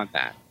much beyond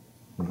that.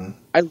 Mm-hmm.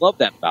 I love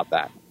that about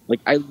that.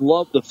 Like, I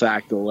love the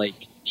fact that,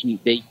 like,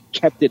 they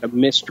kept it a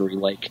mystery,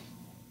 like,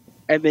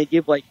 and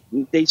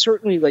they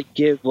certainly, like,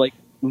 give, like,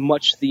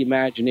 much to the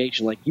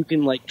imagination. Like, you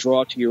can, like,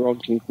 draw to your own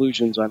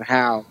conclusions on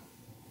how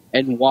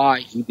and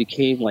why he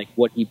became, like,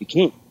 what he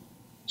became.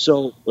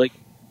 So, like,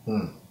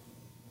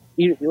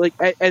 you know, like,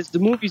 as the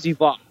movies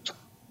evolved,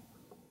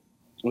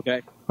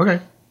 okay,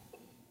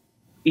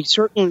 he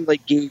certainly,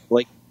 like, gave,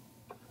 like,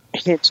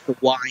 hints to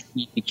why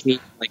he became,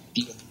 like,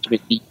 the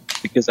ultimate evil,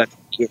 because that's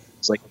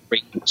it's like a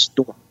breaking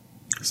storm.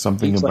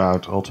 Something he's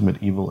about like,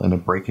 ultimate evil and a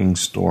breaking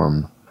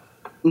storm.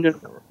 No.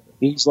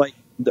 He's like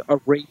a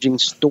raging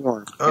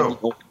storm in the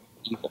ultimate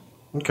evil.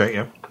 Okay,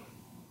 yeah.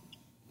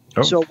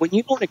 So when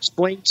you don't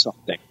explain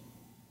something,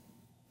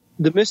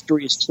 the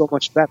mystery is so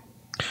much better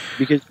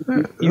because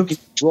you can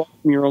draw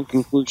from your own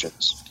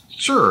conclusions.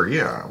 Sure,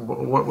 yeah.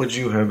 What would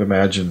you have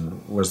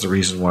imagined was the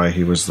reason why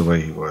he was the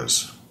way he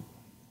was?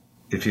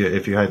 If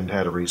you hadn't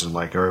had a reason,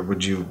 like, or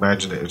would you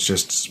imagine it was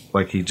just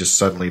like he just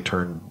suddenly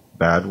turned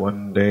bad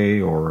one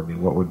day, or I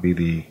mean, what would be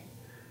the?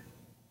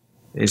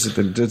 Does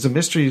the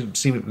mystery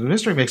seem? The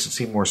mystery makes it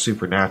seem more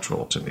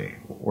supernatural to me,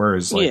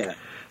 whereas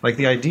like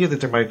the idea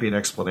that there might be an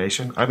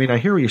explanation. I mean, I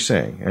hear what you're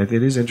saying. It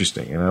is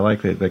interesting, and I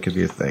like that could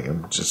be a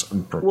thing.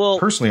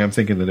 Personally, I'm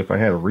thinking that if I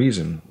had a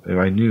reason, if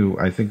I knew,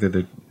 I think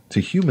that to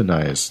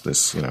humanize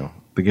this, you know,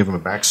 to give him a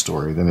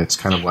backstory, then it's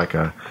kind of like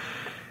a.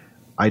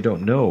 I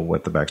don't know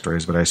what the backstory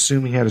is, but I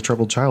assume he had a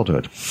troubled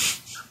childhood.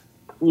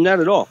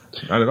 Not at all.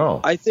 Not at all.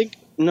 I think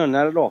no,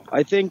 not at all.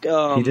 I think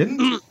he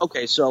didn't.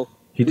 Okay, so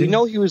we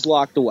know he was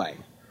locked away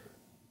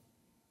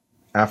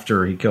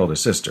after he killed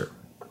his sister.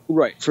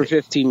 Right, for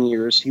 15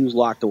 years, he was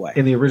locked away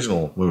in the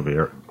original movie.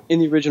 In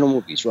the original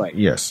movies, right?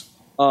 Yes.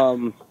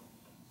 In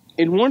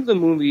one of the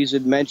movies,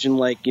 it mentioned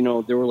like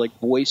there were like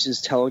voices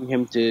telling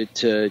him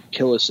to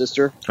kill his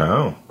sister.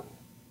 Oh.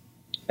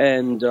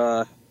 And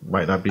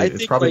might not be.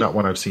 It's probably not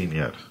one I've seen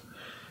yet.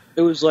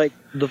 It was like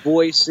the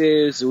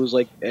voices. It was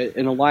like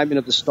an alignment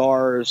of the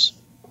stars.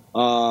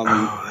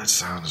 That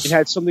sounds. It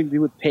had something to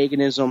do with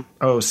paganism.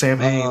 Oh,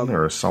 Samhain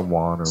or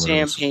Samhain or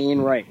Samhain,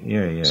 right?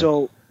 Yeah.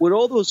 So with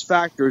all those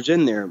factors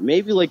in there,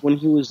 maybe like when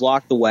he was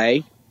locked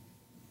away,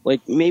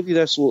 like maybe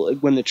that's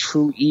when the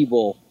true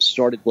evil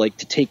started like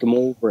to take him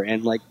over,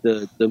 and like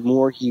the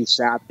more he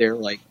sat there,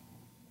 like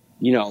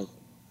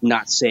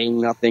not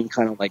saying nothing,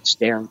 kind of like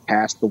staring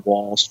past the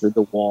walls, through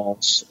the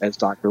walls, as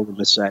Dr.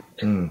 Loomis said.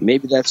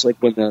 Maybe that's like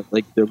when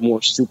the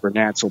more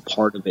supernatural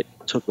part of it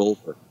took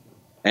over,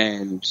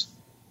 and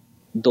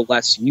the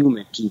less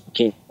human he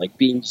became, like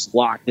being just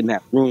locked in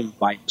that room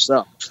by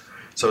himself.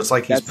 So it's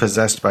like he's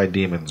possessed by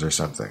demons or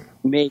something.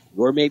 Maybe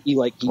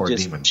like he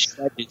just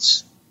shed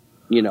his,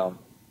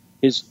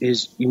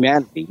 his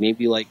humanity.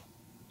 Maybe like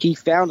he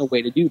found a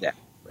way to do that.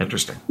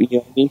 Interesting. You know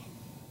what I mean?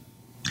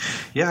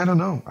 Yeah, I don't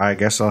know. I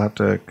guess I'll have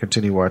to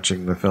continue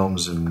watching the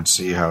films and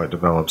see how it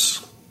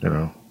develops.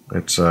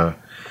 It's a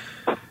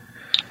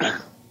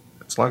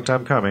long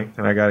time coming,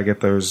 and I got to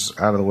get those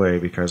out of the way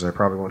because I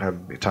probably won't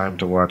have time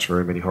to watch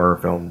very many horror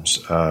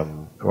films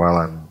while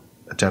I'm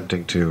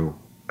attempting to,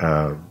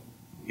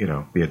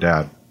 be a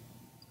dad.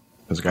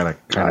 Because I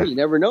gotta you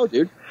never know,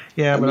 dude.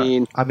 Yeah, I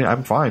mean,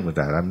 I'm fine with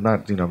that. I'm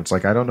not, it's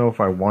like I don't know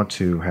if I want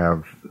to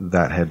have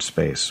that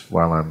headspace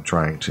while I'm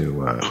trying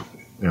to,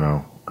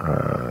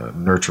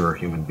 nurture a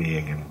human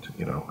being, and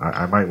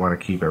I might want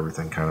to keep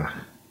everything kind of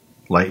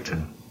light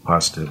and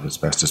positive as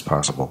best as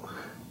possible.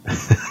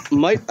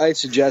 Might I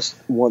suggest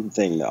one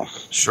thing though?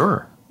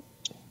 Sure.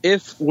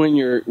 If when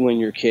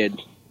your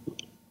kid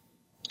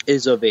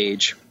is of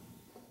age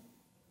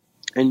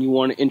and you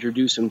want to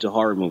introduce him to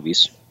horror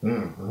movies,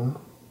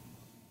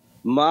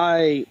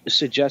 my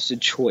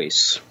suggested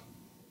choice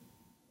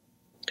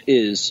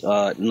is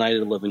Night of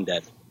the Living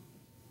Dead.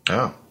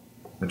 Oh,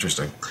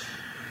 interesting.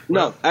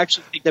 No,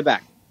 actually, take that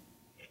back.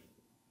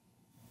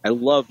 I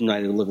love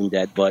Night of the Living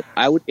Dead, but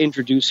I would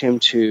introduce him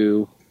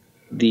to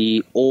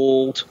the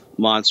old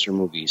monster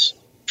movies.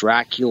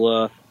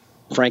 Dracula,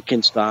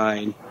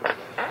 Frankenstein,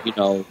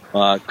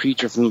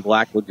 Creature from the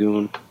Black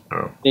Lagoon,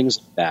 things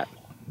like that.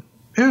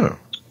 Yeah.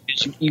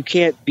 You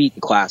can't beat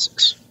the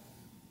classics.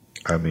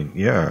 I mean,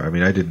 yeah. I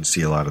mean, I didn't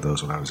see a lot of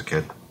those when I was a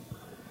kid.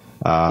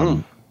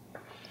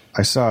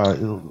 I saw, I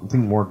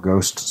think, more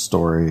ghost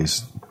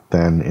stories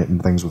than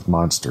things with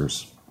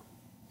monsters,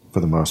 for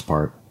the most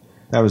part.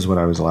 That was what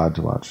I was allowed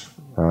to watch.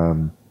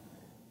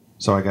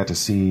 So I got to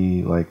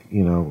see, like,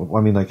 you know,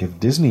 I mean, like, if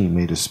Disney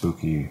made a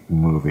spooky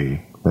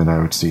movie, then I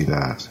would see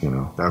that, you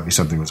know. That would be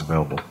something that was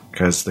available.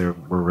 Because they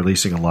were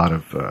releasing a lot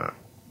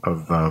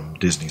of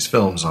Disney's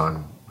films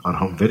on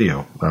home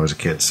video when I was a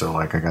kid. So,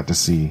 like, I got to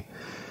see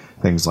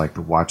things like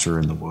The Watcher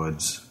in the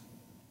Woods,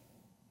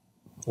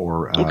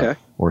 or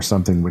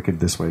Something Wicked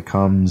This Way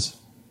Comes,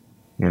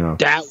 you know.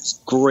 That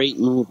was a great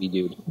movie,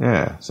 dude.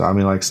 Yeah, so I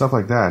mean, like, stuff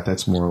like that,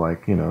 that's more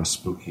like, you know,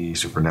 spooky,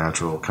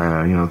 supernatural kind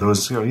of, you know,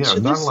 those, you know, yeah, so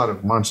not a lot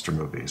of monster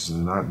movies,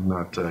 not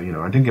you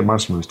know, I didn't get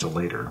monster movies till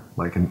later,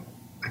 like,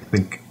 I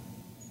think,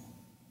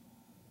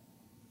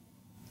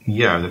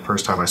 yeah, the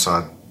first time I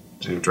saw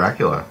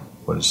Dracula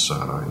was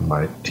in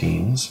my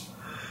teens.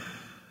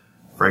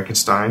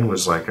 Frankenstein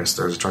was like,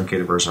 there's a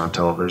truncated version on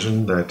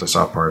television that I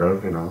saw part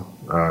of, you know.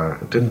 I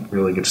didn't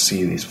really get to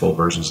see these full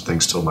versions of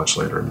things till much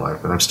later in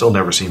life, and I've still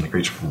never seen The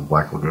Creature from the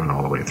Black Lagoon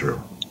all the way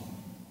through.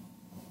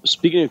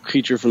 Speaking of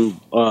Creature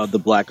from the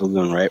Black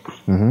Lagoon, right?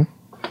 Mm-hmm.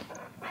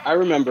 I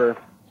remember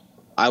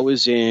I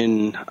was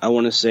in, I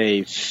want to say,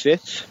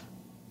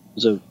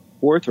 was it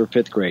 4th or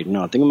 5th grade?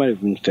 No, I think it might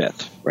have been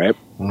 5th, right?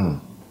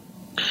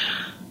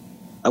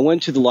 I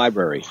went to the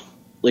library,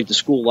 like the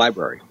school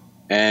library,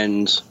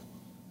 and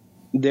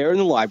there in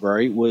the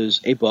library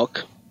was a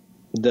book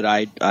that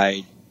I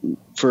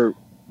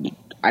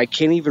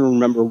can't even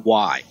remember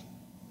why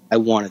I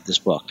wanted this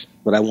book,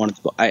 but I wanted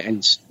the book. I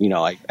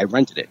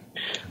rented it.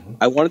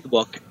 I wanted the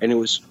book, and it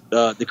was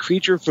The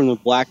Creature from the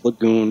Black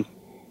Lagoon,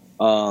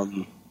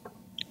 and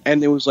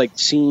there was like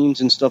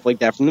scenes and stuff like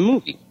that from the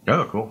movie.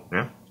 Oh, cool!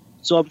 Yeah.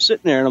 So I'm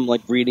sitting there and I'm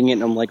like reading it,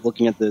 and I'm like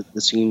looking at the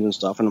scenes and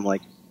stuff, and I'm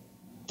like,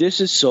 this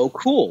is so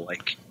cool,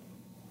 like,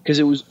 because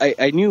it was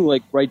I knew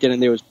like right then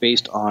and there it was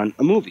based on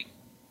a movie.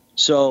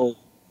 So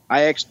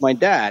I asked my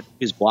dad,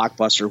 because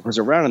Blockbuster was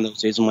around in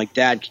those days. I'm like,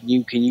 Dad, can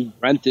you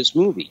rent this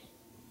movie?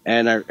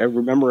 And I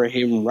remember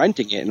him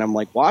renting it, and I'm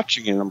like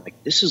watching it, and I'm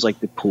like, this is like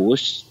the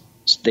coolest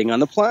thing on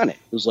the planet.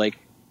 It was like,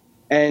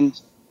 and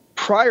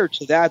prior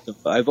to that,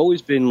 I've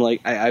always been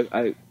like,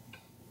 I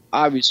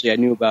obviously I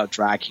knew about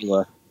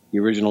Dracula, the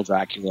original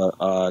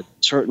Dracula,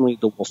 certainly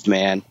the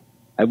Wolfman.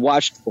 I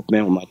watched the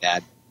Wolfman with my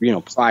dad, you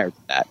know, prior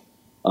to that.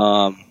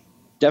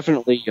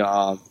 Definitely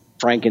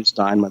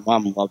Frankenstein. My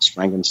mom loves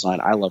Frankenstein.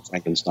 I love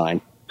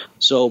Frankenstein.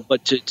 So,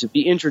 but to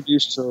be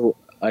introduced to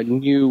a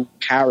new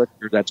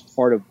character that's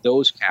part of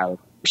those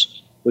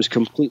characters was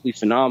completely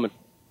phenomenal.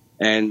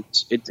 And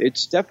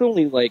it's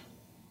definitely like,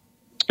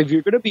 if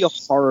you're going to be a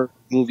horror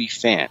movie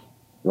fan,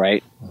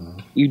 right,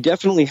 you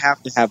definitely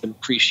have to have an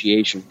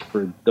appreciation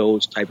for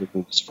those type of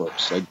movies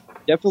first. Like,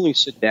 definitely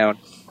sit down,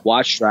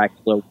 watch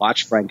Dracula,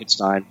 watch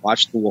Frankenstein,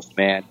 watch The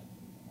Wolfman,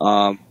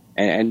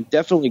 and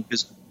definitely,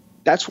 because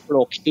that's where it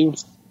all came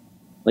from.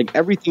 Like,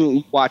 everything that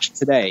you watch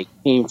today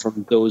came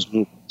from those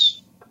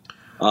movies.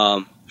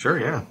 Sure,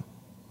 yeah.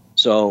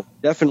 So,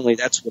 definitely,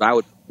 that's what I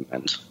would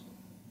recommend.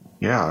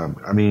 Yeah,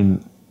 I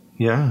mean,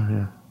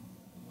 yeah.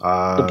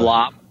 The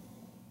Blob.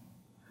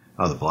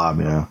 Oh, The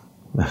Blob,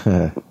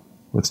 yeah.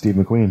 With Steve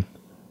McQueen.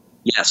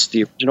 Yes,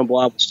 the original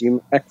Blob with Steve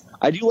McQueen.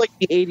 I do like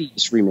the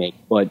 80s remake,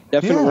 but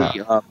definitely,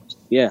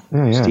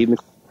 Steve McQueen.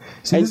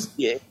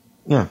 See,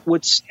 yeah.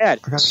 What's sad?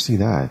 I got to see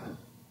that.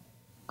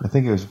 I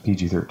think it was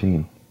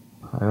PG-13.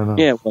 I don't know.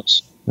 Yeah, it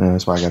was. Yeah,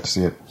 that's why I got to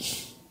see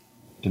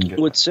it.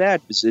 What's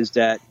sad is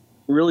that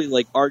really,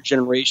 like, our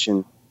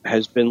generation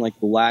has been like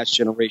the last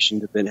generation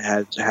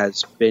that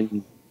has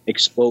been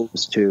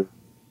exposed to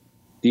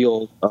the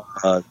old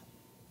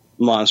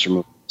monster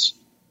movies.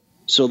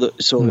 So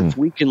if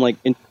we can like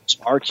introduce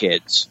our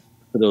kids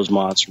to those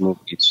monster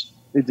movies,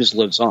 it just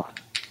lives on.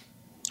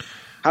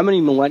 How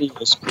many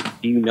millennials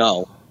do you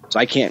know? So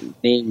I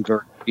can't name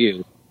very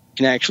few.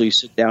 Can actually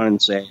sit down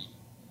and say,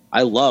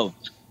 I love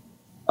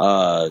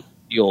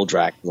the old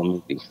Dracula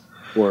movie,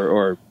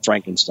 or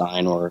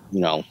Frankenstein, or, you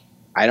know,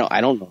 I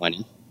don't know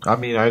any. I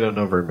mean, I don't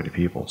know very many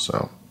people,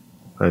 so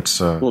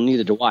it's well,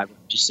 neither do I. But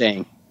I'm just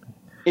saying.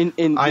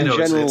 In I know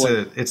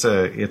general, it's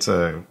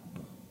a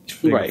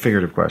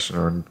figurative question,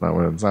 or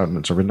it's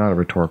not a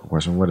rhetorical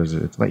question. What is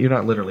it? It's not, you're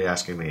not literally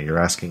asking me. You're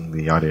asking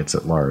the audience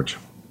at large.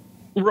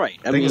 Right.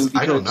 I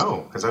don't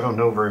know, because I don't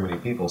know very many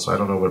people, so I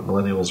don't know what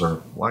millennials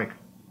are like.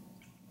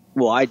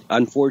 Well,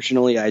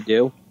 unfortunately I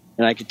do.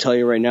 And I can tell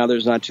you right now,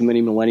 there's not too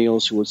many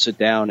millennials who would sit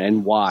down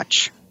and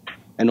watch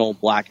an old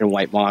black and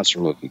white monster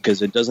movie,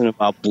 because it doesn't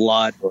involve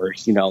blood, or,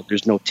 you know,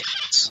 there's no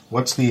tits.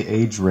 What's the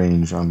age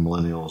range on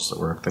millennials that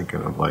we're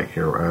thinking of? Like,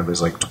 here,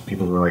 there's like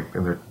people who are like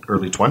in their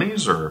early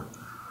 20s, or?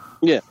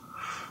 Yeah.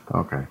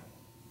 Okay.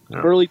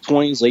 Yeah. Early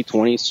 20s, late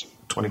 20s.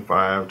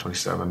 25,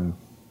 27.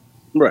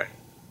 Right.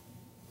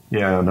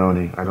 Yeah, I don't know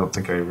any. I don't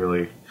think I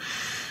really.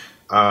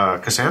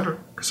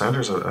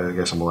 Cassandra's, I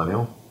guess, a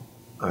millennial.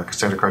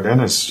 Cassandra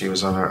Cardenas, she was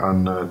did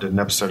an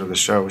episode of the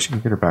show. We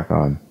should get her back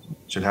on.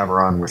 Should have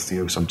her on with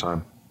you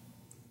sometime.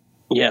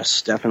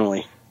 Yes,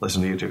 definitely.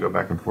 listen to you two go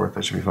back and forth.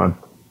 That should be fun.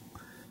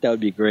 That would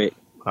be great.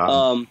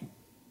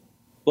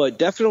 But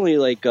definitely,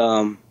 like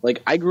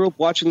I grew up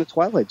watching The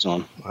Twilight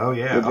Zone. Oh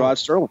yeah, with Rod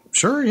Serling.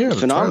 Sure, yeah,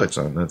 Phenomenal. The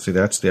Twilight Zone.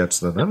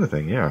 That's another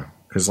thing, yeah.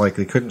 Because like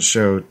they couldn't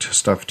show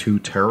stuff too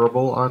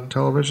terrible on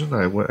television.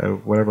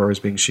 Whatever I was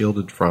being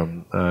shielded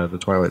from, The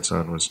Twilight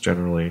Zone was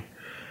generally,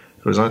 if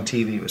it was on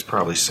TV, it was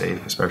probably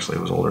safe. Especially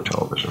if it was older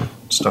television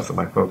stuff that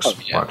my folks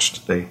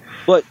watched. They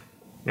were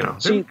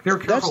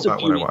careful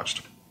about what I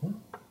watched.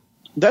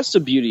 That's the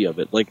beauty of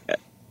it. Like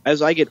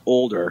as I get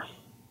older,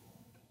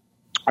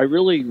 I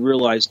really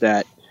realize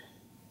that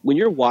when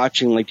you're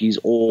watching like these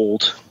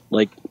old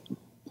like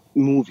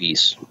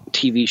movies,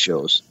 TV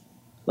shows,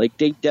 like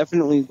they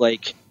definitely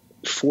like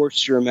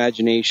force your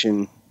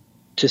imagination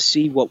to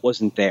see what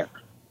wasn't there.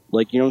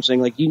 Like, you know what I'm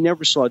saying? Like you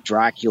never saw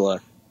Dracula,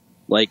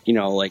 like, you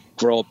know, like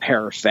grow a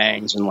pair of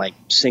fangs and like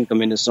sink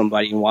them into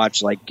somebody and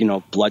watch like, you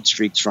know, blood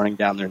streaks running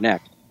down their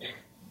neck.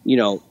 You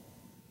know,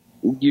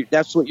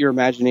 that's what your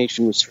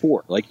imagination was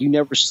for. Like you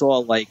never saw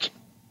like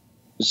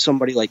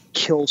somebody like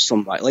kill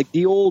somebody, like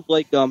the old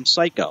like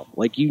Psycho.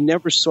 Like you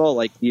never saw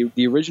like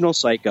the original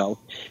Psycho.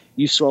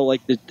 You saw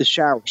like the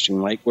shower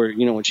scene, like where,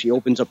 you know, when she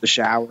opens up the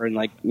shower and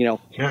like, you know,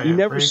 you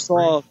never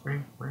saw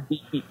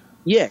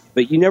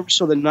but you never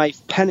saw the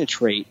knife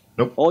penetrate.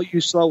 Nope. All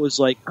you saw was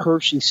like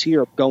Hershey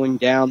syrup going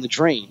down the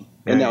drain,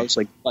 and that was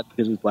like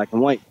because it was black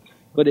and white.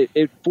 But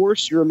it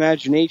forced your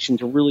imagination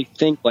to really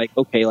think like,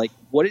 okay, like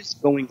what is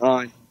going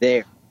on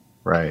there?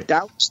 Right.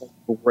 That was like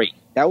great.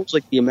 That was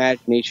like the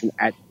imagination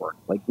at work.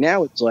 Like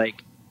now it's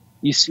like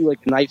you see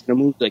like a knife in a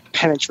movie like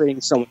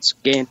penetrating someone's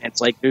skin. And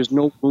it's like there's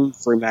no room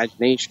for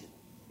imagination.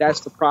 That's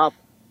the problem.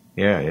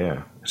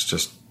 Yeah. It's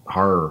just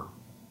horror.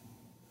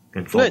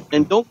 Good.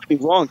 And don't get me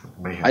wrong.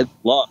 I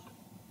love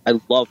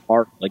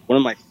horror. Like one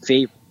of my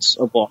favorites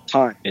of all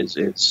time is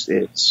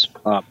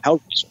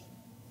Hellraiser.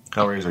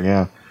 Hellraiser,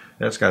 yeah.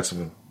 That's got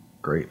some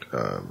great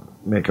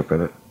makeup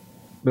in it.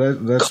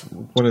 But that's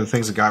one of the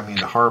things that got me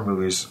into horror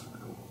movies.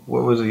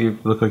 What was it? You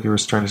looked like you were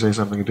trying to say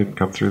something. It didn't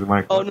come through the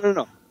mic. Oh,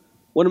 no.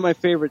 One of my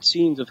favorite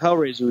scenes of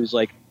Hellraiser was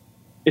like,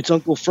 it's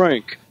Uncle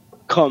Frank.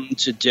 Come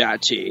to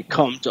Daddy.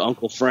 Come to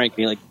Uncle Frank.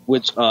 And he like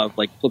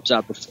flips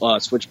out the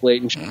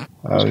switchblade and shit.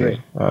 Oh, great.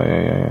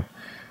 Yeah.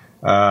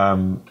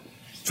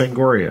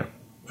 Fangoria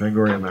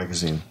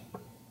magazine.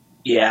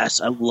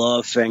 Yes, I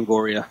love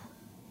Fangoria.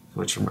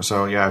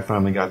 I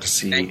finally got to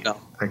see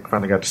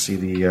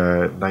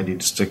the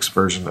 96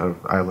 version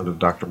of Island of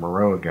Dr.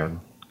 Moreau again.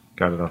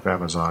 Got it off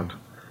Amazon.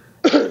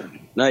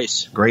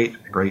 Nice. Great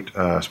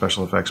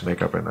special effects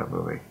makeup in that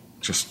movie.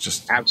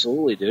 Just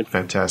absolutely, dude.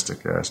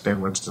 Fantastic.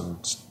 Stan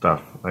Winston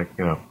stuff. Like,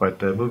 you know, but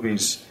the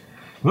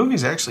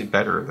movie's actually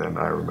better than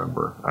I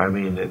remember. I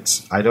mean,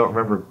 I don't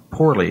remember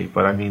poorly,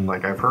 but I mean,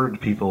 like, I've heard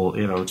people,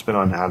 you know, it's been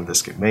on How Did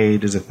This Get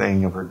Made is a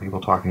thing. I've heard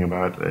people talking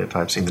about it.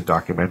 I've seen the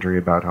documentary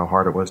about how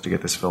hard it was to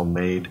get this film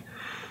made.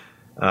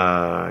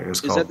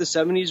 Is that the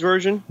 70s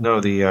version? No,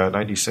 the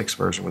 96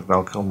 version with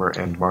Val Kilmer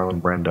and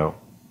Marlon Brando.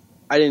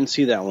 I didn't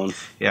see that one.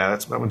 Yeah,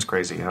 that one's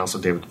crazy. And also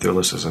David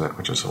Thewlis is in it,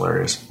 which is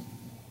hilarious.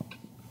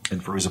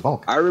 And Fairuza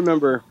Balk. I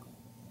remember.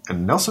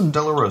 And Nelson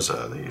De La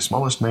Rosa, the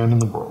smallest man in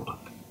the world.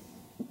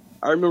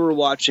 I remember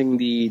watching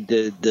the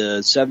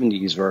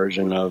 70s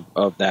version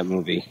of that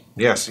movie.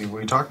 Yes,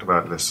 we talked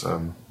about this.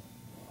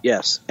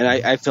 Yes, and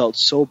I felt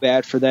so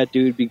bad for that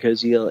dude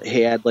because he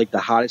had like the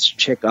hottest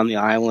chick on the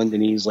island,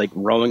 and he's like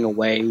rowing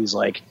away. He's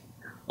like,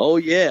 "Oh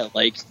yeah,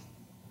 like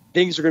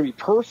things are gonna be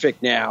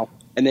perfect now."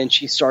 And then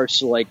she starts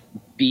to like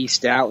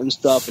beast out and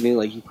stuff, and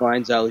he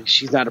finds out like,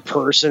 she's not a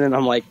person, and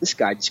I'm like, this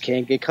guy just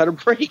can't get cut a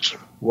break.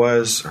 What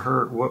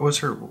was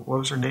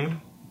her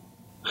name?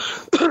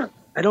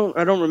 I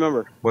don't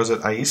remember. Was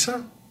it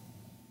Aisa?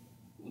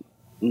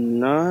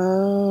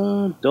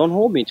 No, don't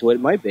hold me to it.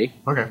 It might be.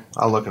 Okay,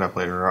 I'll look it up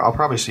later. I'll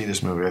probably see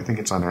this movie. I think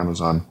it's on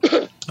Amazon.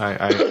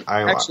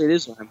 Actually, it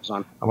is on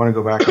Amazon. I want to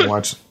go back and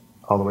watch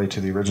all the way to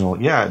the original.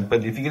 Yeah,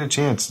 but if you get a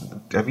chance,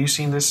 have you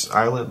seen this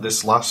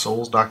Lost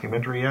Souls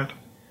documentary yet?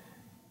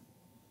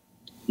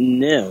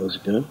 No, is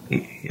it good?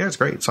 Yeah, it's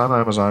great. It's on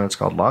Amazon. It's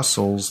called Lost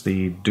Souls,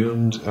 the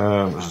Doomed...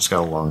 it's got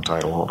a long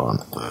title. Hold on.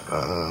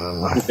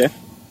 Okay.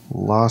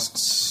 Lost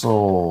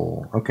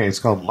Soul. Okay, it's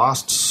called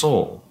Lost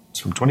Soul. It's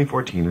from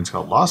 2014. It's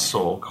called Lost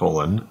Soul,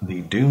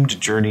 The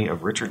Doomed Journey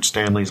of Richard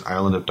Stanley's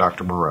Island of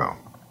Dr. Moreau.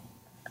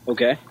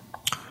 Okay.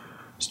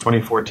 It's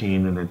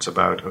 2014, and it's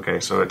about... Okay,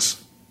 so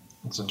it's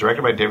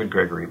directed by David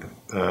Gregory.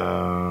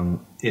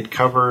 It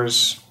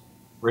covers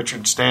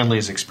Richard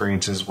Stanley's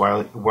experiences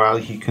while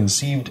he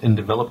conceived and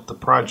developed the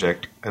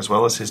project, as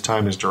well as his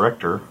time as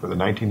director for the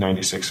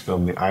 1996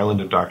 film The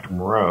Island of Dr.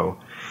 Moreau,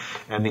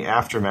 and the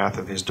aftermath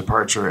of his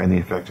departure and the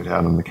effect it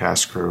had on the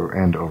cast, crew,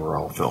 and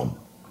overall film.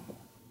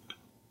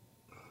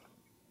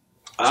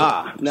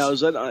 Now is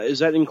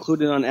that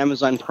included on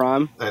Amazon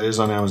Prime? That is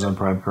on Amazon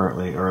Prime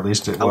currently, or at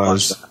least it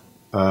was.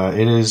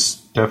 It is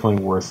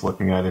definitely worth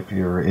looking at if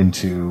you're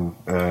into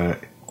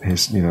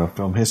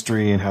film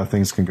history and how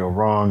things can go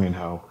wrong and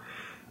how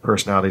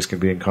personalities can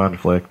be in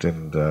conflict.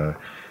 And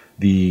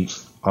the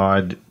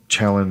odd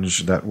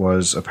challenge that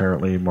was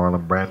apparently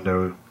Marlon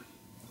Brando.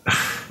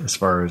 As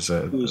far as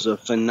who's a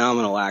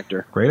phenomenal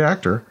actor, great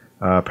actor,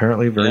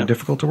 apparently very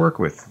difficult to work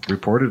with.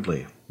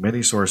 Reportedly,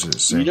 many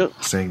sources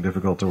saying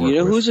difficult to work with. You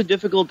know who's a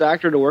difficult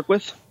actor to work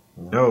with?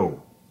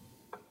 No.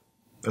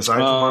 Aside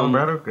from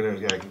Marlon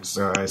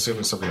Brando, I assume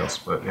it's somebody else,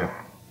 but yeah.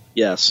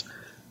 Yes.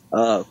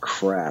 Oh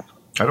crap!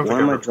 I don't Why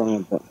think am I drawing a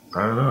blank?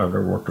 I don't know. I've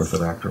never worked with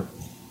an actor.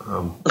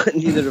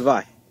 Neither have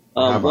I.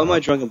 Why am I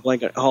drawing a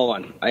blank? Hold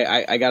on.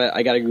 I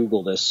gotta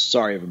Google this.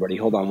 Sorry, everybody.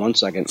 Hold on 1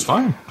 second. It's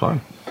fine.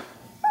 Fine.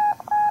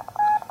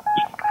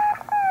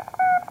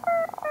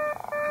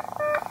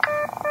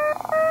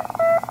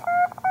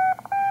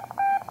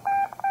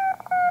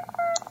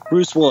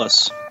 Bruce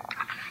Willis.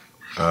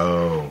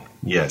 Oh,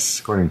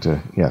 yes. According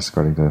to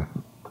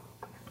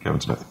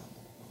Kevin Smith.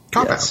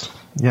 Compound.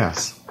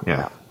 Yes.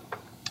 Yeah.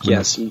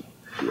 Yes.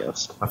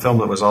 A film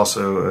that was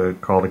also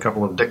called A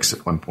Couple of Dicks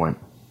at one point.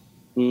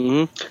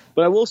 Mm-hmm.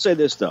 But I will say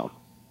this, though.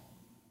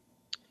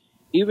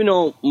 Even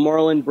though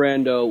Marlon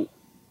Brando,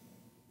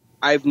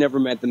 I've never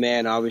met the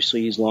man.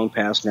 Obviously, he's long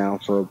passed now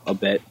for a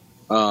bit.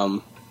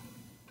 Couple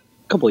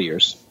of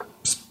years.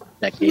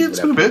 Decade, yeah,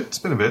 it's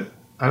been a bit.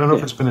 I don't know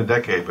if it's been a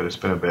decade, but it's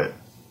been a bit.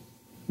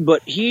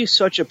 But he's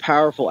such a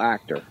powerful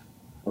actor,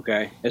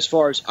 okay, as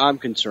far as I'm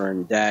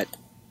concerned, that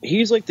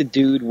he's like the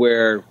dude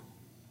where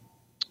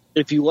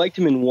if you liked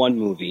him in one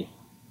movie,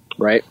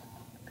 right?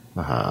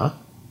 Uh-huh.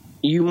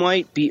 You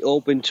might be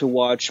open to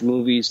watch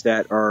movies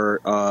that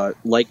are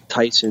like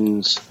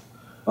Tyson's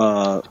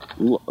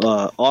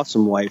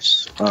Awesome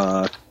Wife's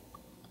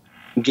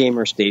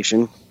Gamer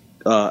Station,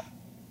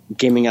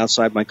 Gaming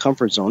Outside My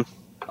Comfort Zone,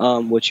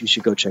 which you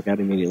should go check out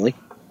immediately.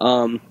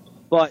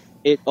 But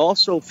it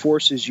also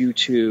forces you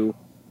to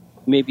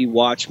maybe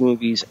watch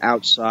movies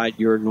outside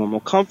your normal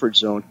comfort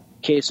zone.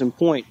 Case in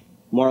point,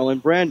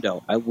 Marlon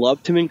Brando. I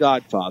loved him in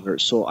Godfather,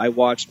 so I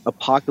watched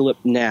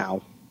Apocalypse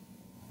Now.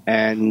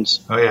 And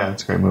oh yeah,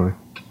 it's a great movie.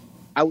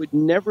 I would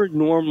never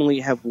normally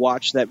have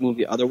watched that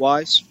movie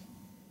otherwise,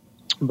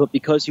 but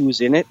because he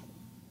was in it,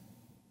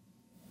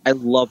 I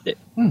loved it.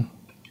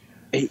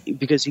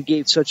 Because he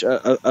gave such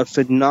a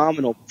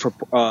phenomenal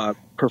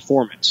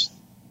performance,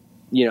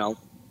 you know,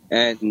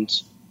 and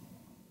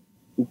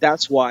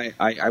that's why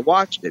I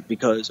watched it,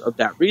 because of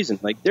that reason.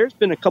 Like, there's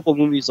been a couple of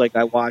movies like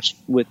I watched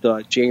with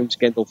James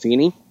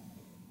Gandolfini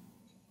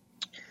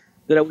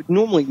that I would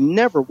normally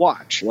never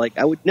watch. Like,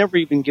 I would never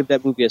even give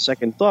that movie a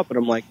second thought, but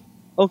I'm like,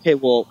 okay,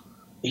 well,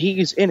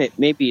 he's in it,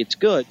 maybe it's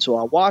good, so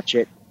I'll watch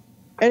it.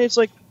 And it's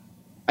like,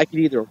 I could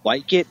either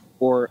like it,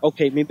 or,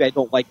 okay, maybe I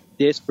don't like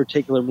this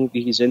particular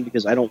movie he's in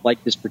because I don't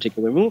like this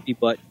particular movie,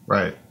 but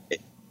right.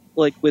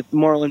 Like with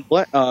Marlon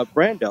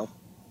Brando,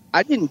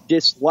 I didn't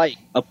dislike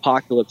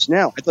Apocalypse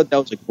Now. I thought that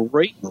was a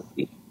great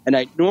movie, and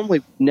I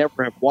normally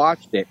never have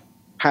watched it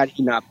had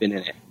he not been in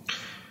it.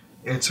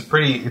 It's a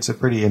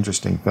pretty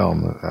interesting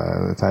film.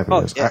 The type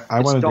it is. Yeah,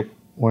 I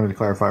wanted to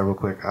clarify real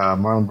quick.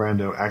 Marlon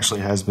Brando actually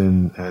has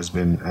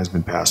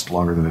been passed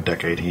longer than a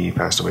decade. He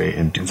passed away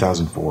in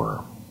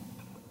 2004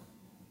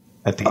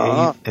 at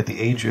the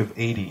age of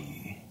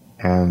 80,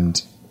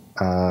 and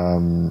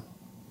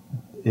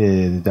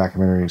the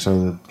documentary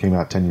that came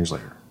out 10 years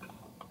later.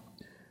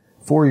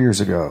 4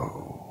 years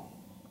ago.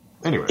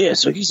 Anyway. Yeah,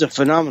 so he's a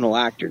phenomenal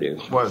actor,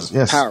 dude.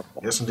 Yes.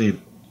 Powerful. Yes, indeed.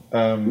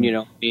 You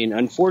know,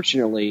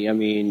 unfortunately,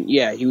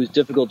 yeah, he was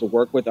difficult to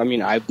work with. I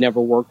mean, I've never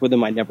worked with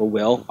him. I never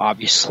will,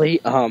 obviously.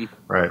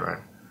 Right.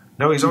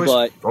 No, he's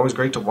always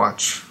great to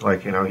watch.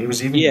 Like, you know, he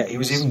was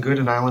even good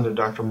in Island of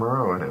Dr.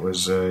 Moreau, and it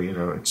was, you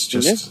know, it's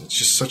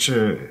just such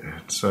I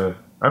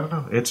don't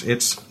know. It's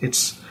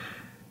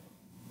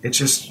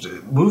just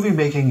movie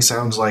making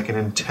sounds like an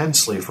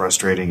intensely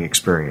frustrating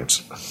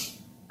experience.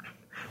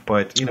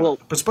 But, you know,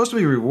 but it's supposed to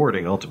be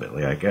rewarding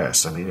ultimately, I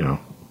guess. I mean, you know,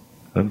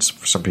 and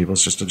for some people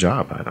it's just a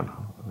job. I don't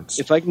know.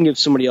 If I can give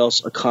somebody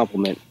else a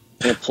compliment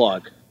and a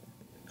plug.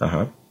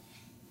 Uh-huh.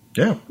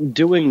 Yeah.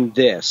 Doing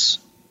this,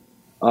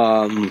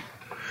 it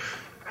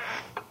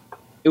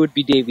would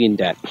be Davian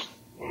Dent.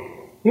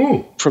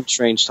 Ooh. From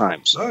Strange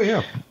Times. Oh,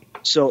 yeah.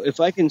 So if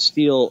I can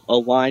steal a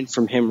line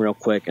from him real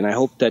quick, and I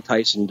hope that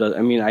Tyson does.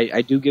 I mean,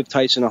 I do give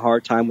Tyson a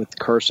hard time with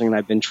cursing, and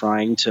I've been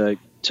trying to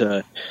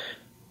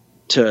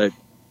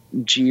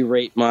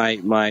G-rate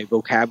my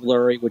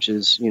vocabulary, which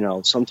is, you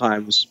know,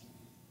 sometimes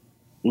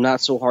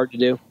not so hard to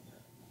do.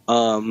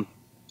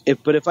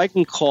 If I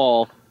can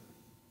call,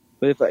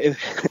 but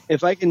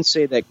if I can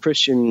say that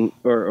Christian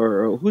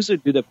or who's the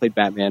dude that played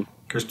Batman?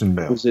 Christian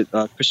Bale. Was it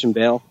Christian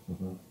Bale?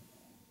 Mm-hmm.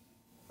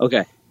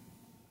 Okay.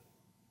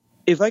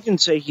 If I can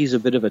say he's a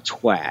bit of a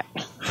twat,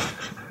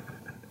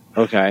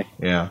 okay.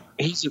 Yeah.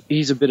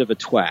 He's a bit of a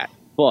twat,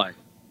 but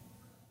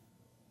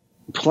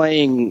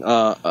playing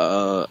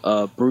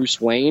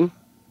Bruce Wayne,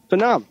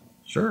 phenomenal.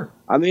 Sure.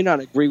 I may not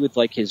agree with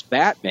like his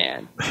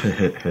Batman,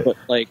 but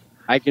like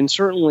I can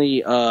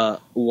certainly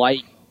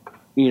like,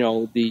 you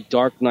know, the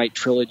Dark Knight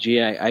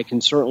trilogy. I can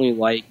certainly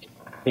like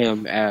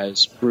him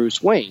as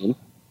Bruce Wayne.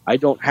 I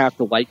don't have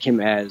to like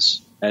him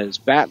as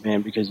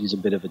Batman because he's a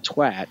bit of a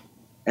twat.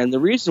 And the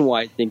reason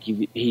why I think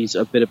he's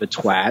a bit of a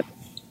twat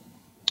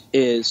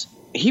is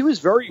he was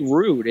very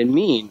rude and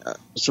mean,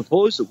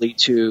 supposedly,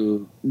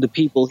 to the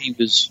people he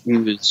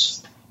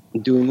was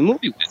doing the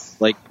movie with,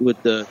 like with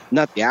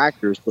not the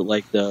actors, but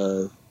like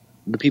the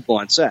people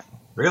on set.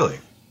 Really?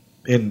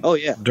 Oh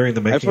yeah. During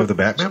the making of the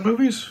Batman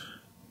movies?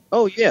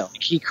 Oh yeah,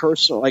 like he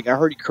cursed. Like I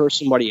heard he cursed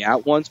somebody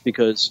out once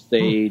because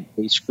they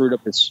screwed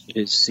up his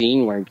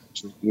scene where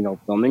he was,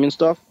 filming and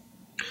stuff.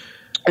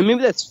 And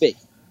maybe that's fake.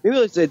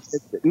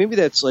 Maybe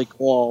that's like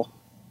all,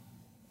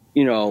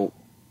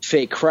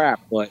 fake crap.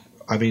 But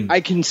I mean,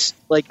 I can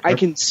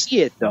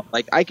see it though.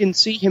 Like I can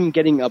see him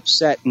getting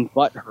upset and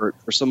butthurt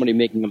for somebody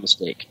making a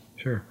mistake.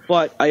 Sure.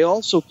 But I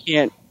also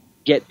can't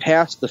get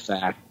past the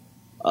fact,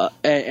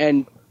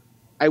 and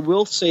I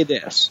will say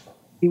this: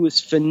 he was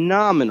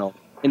phenomenal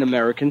in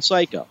American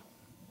Psycho.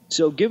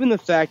 So given the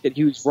fact that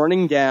he was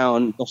running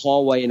down the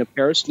hallway in a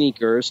pair of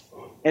sneakers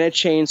and a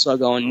chainsaw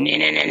going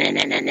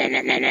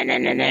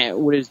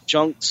with his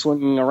junk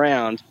swinging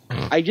around,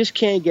 I just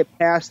can't get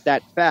past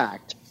that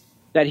fact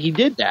that he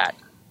did that.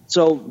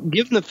 So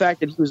given the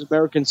fact that he was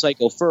American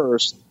Psycho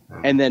first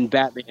and then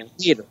Batman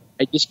later,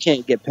 I just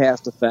can't get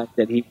past the fact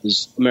that he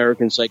was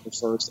American Psycho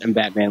first and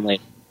Batman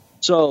later.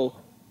 So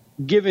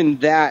given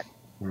that,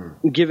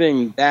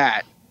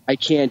 I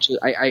can't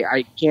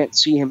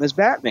see him as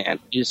Batman.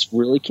 I just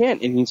really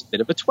can't, and he's a bit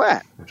of a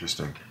twat.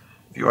 Interesting.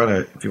 If you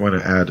want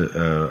to add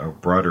a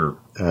broader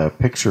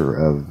picture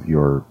of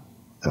your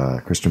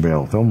Christian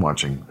Bale film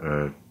watching,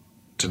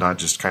 for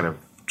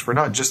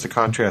not just the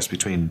contrast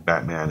between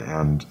Batman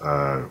and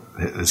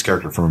his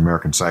character from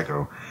American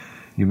Psycho,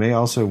 you may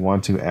also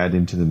want to add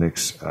into the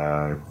mix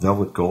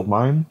Velvet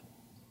Goldmine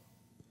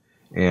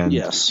and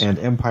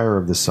Empire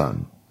of the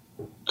Sun.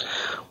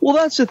 Well,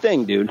 that's the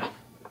thing, dude.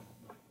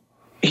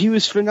 He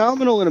was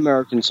phenomenal in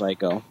American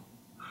Psycho.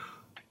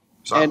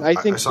 I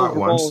saw it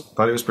once.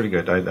 Thought it was pretty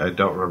good. I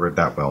don't remember it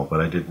that well,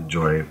 but I did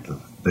enjoy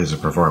his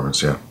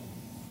performance, yeah.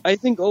 I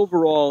think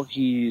overall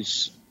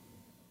he's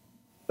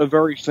a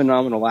very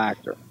phenomenal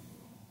actor.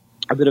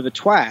 A bit of a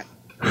twat,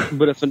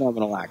 but a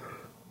phenomenal actor.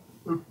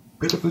 A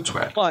bit of a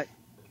twat. But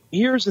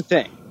here's the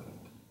thing.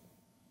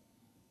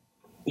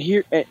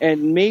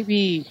 And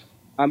maybe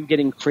I'm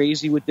getting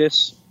crazy with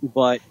this,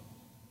 but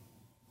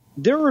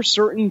there are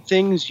certain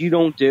things you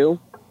don't do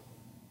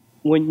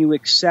when you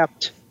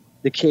accept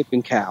the cape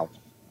and cowl,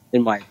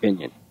 in my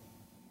opinion.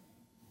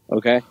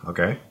 Okay?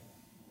 Okay.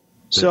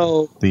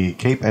 So the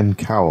cape and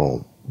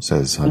cowl,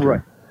 says Hunter.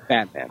 Right.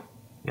 Batman.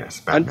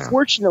 Yes, Batman.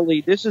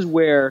 Unfortunately, this is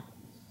where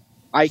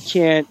I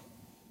can't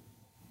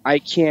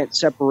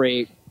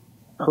separate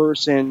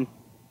person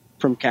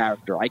from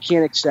character. I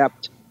can't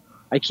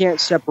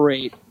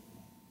separate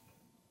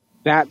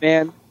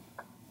Batman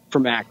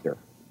from actor.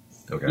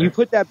 Okay. You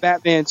put that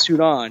Batman suit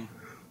on,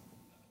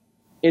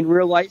 in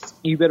real life,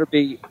 you better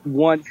be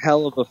one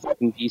hell of a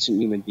fucking decent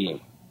human being.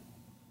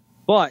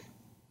 But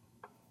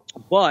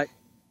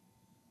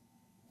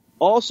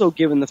also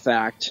given the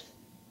fact,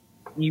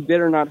 you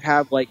better not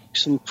have like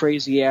some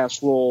crazy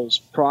ass roles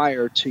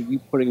prior to you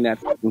putting that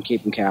fucking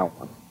cape and cowl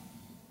on.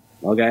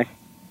 Okay?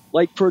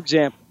 Like, for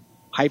example,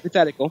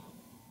 hypothetical,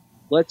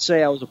 let's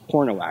say I was a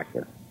porno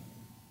actor.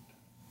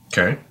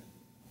 Okay.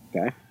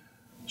 Okay.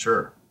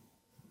 Sure.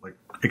 Like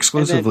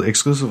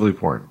exclusively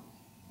porn.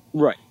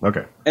 Right.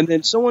 Okay. And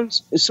then someone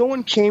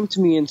came to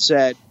me and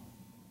said,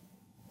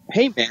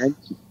 "Hey man,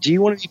 do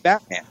you want to be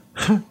Batman?"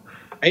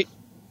 Right?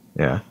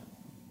 Yeah.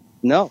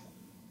 No.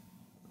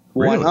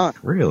 Why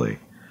not? Really?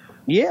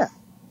 Yeah.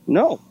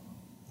 No.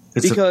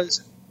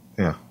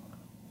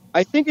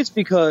 I think it's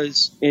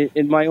because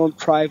in my own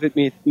private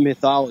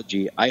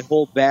mythology, I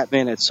hold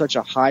Batman at such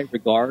a high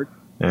regard.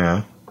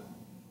 Yeah.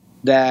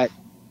 That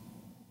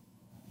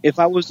if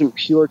I wasn't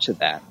pure to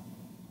that,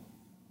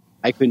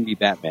 I couldn't be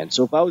Batman.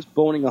 So if I was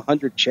boning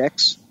 100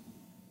 chicks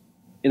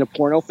in a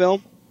porno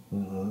film,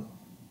 mm-hmm.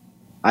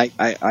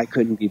 I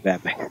couldn't be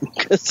Batman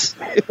because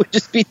it would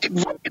just be too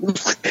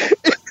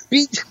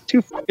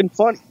fucking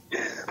funny.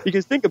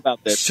 Because think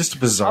about this. It's just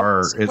bizarre.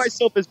 I'll see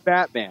myself as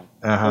Batman.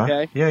 Uh-huh.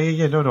 Okay?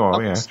 Yeah. No.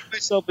 I'll see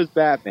myself as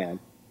Batman.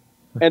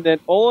 And then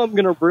all I'm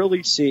going to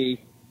really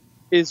see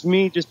is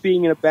me just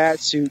being in a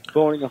bat suit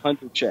boning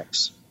 100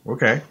 chicks.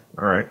 Okay.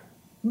 All right.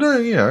 No,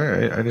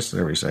 yeah, I just know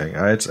what you're saying.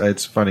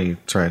 It's funny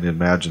trying to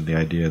imagine the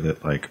idea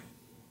that, like...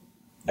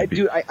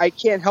 I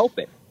can't help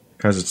it.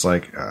 Because it's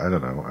like, I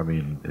don't know, I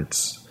mean,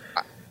 it's...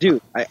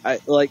 Dude,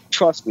 I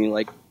trust me,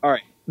 like, all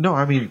right. No,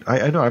 I mean,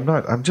 I know,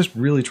 I'm just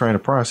really trying to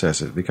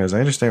process it, because I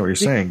understand what you're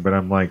saying, but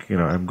I'm like,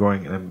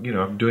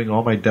 I'm doing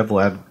all my devil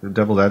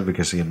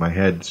advocacy in my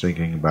head,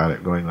 thinking about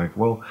it, going like,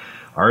 well,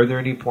 are there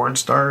any porn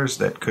stars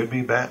that could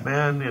be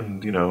Batman?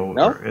 And, no.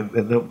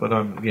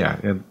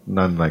 and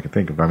none I can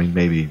think of. I mean,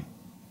 maybe...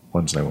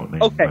 ones I won't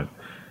name. Okay.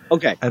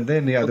 Okay. And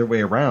then the other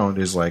way around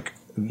is like,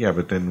 yeah,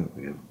 but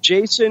then...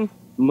 Jason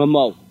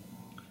Momoa.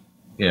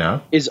 Yeah.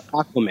 Is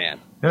Aquaman.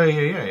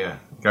 Yeah.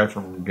 Guy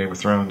from Game of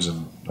Thrones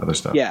and other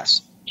stuff.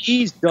 Yes.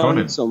 He's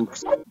done some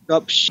fucked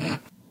up shit.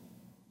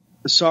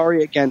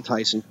 Sorry again,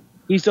 Tyson.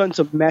 He's done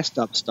some messed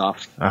up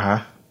stuff.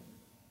 Uh-huh.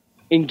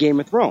 In Game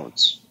of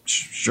Thrones.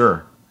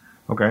 Sure.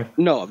 Okay.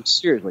 No, I'm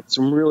serious. Like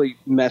some really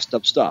messed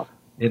up stuff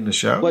in the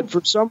show.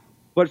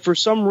 But for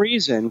some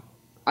reason,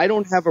 I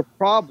don't have a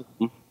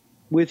problem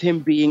with him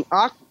being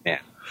Aquaman.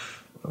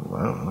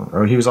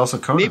 Well, he was also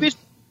Conan.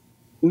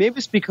 Maybe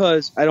it's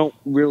because I don't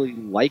really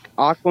like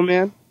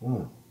Aquaman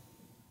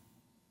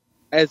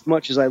as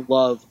much as I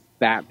love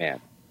Batman.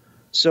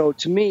 So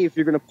to me, if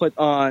you're going to put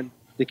on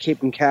the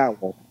cape and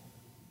cowl,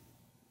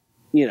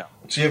 you know.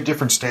 So you have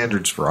different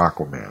standards for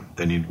Aquaman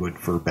than you would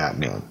for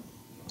Batman.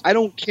 I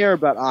don't care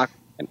about Aquaman.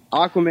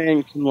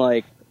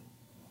 Aquaman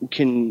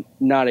can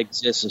not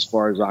exist as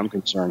far as I'm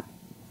concerned.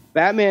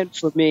 Batman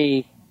for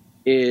me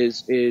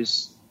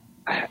is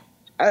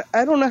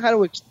I don't know how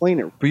to explain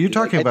it. But you're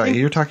talking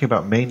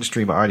about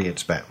mainstream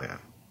audience Batman.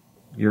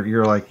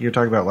 You're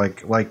talking about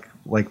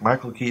like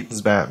Michael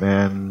Keaton's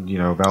Batman, you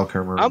know, Val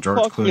Kilmer, George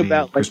Clooney, talking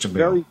about Christian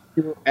Bale. Very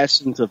pure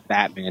essence of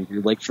Batman,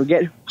 dude. Like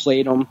forget who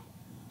played him,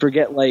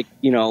 forget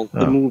the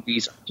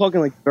movies. I'm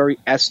talking like very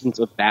essence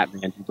of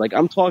Batman, dude. Like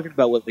I'm talking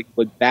about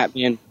what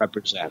Batman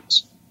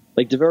represents.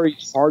 Like the very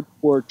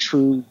hardcore,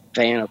 true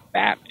fan of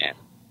Batman.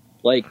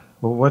 Like,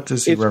 well, what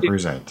does he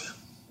represent?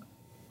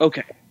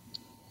 Okay,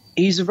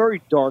 he's a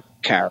very dark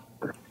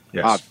character.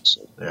 Yes.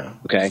 Obviously. Yeah.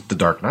 Okay. The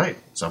Dark Knight,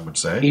 some would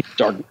say. He's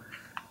dark.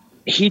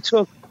 He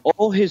took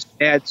all his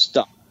bad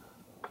stuff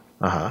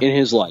in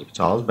his life. It's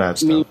all his bad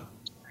stuff.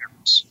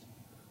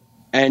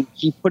 And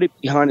he put it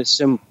behind a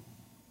symbol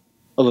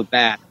of a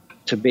bat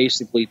to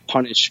basically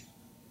punish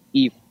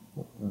evil.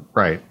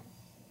 Right.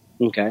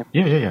 Okay.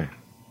 Yeah.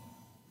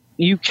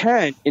 You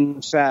can,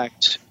 in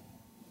fact,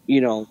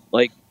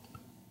 like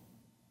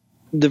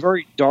the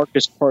very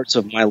darkest parts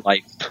of my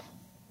life,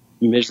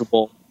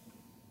 miserable,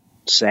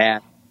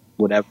 sad,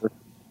 whatever,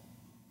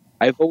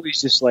 I've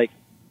always just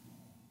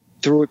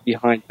threw it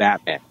behind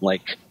Batman.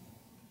 Like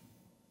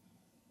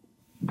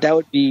that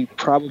would be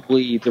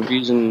probably the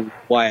reason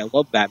why I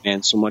love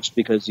Batman so much,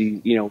 because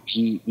he's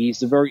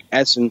the very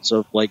essence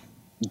of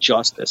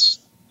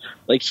justice.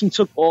 Like he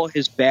took all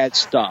his bad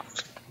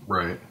stuff,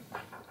 right,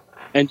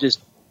 and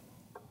just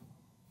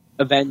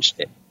avenged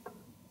it.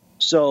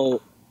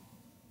 So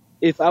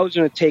if I was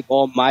going to take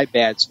all my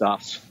bad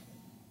stuff,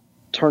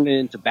 turn it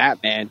into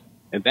Batman,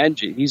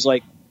 avenge it, he's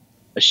like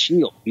a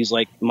shield. He's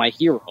like my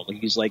hero.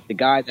 He's like the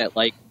guy that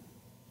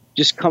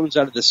just comes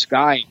out of the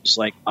sky and just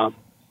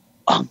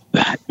I'm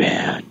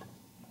Batman.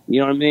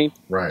 You know what I mean?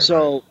 Right.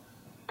 So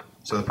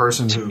the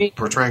person who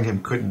portraying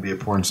him couldn't be a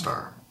porn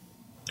star.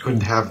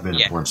 Couldn't have been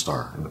a porn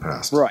star in the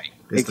past. Right.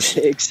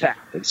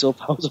 Exactly. So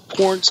if I was a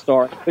porn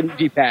star, I couldn't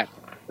be Batman.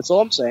 That's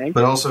all I'm saying.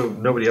 But also,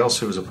 nobody else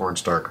who was a porn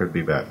star could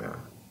be Batman.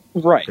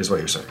 Right. Is what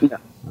you're saying. No.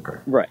 Okay.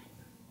 Right.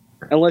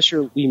 Unless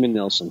you're Lehman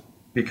Nelson.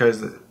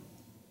 Because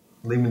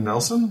Lehman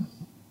Nelson?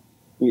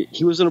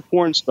 He wasn't a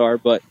porn star,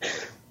 but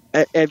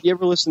have you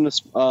ever listened to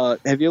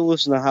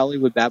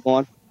Hollywood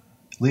Babylon?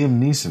 Liam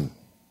Neeson.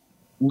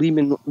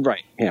 Lehman,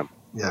 right, him.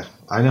 Yeah,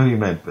 I know who you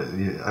meant, but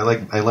I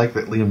like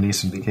that Liam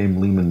Neeson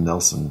became Lehman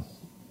Nelson.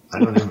 I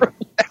don't even...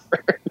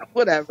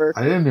 Whatever.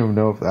 I didn't even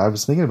know if... I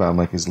was thinking about it, I'm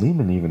like, is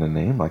Lehman even a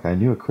name? Like, I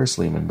knew a Chris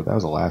Lehman, but that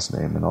was a last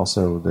name. And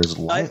also, there's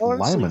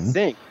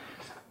Lyman.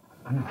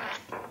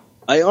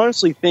 I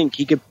honestly think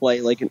he could play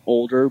an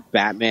older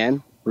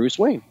Batman Bruce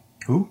Wayne.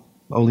 Who?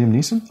 Oh, Liam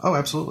Neeson? Oh,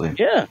 absolutely.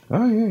 Yeah.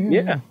 Oh,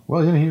 yeah.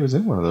 Well, he was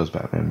in one of those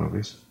Batman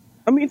movies.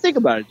 I mean, think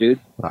about it, dude.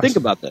 Think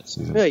about this.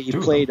 Yeah, he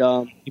played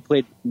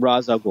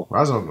Ra's al Ghul.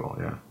 Ra's al Ghul,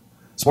 yeah.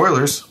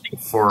 Spoilers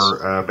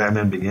for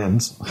Batman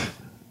Begins.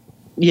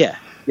 Yeah.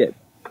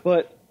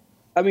 But,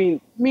 I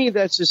mean,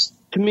 that's just,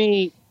 to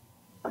me,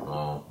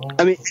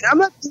 I mean, I'm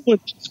not doing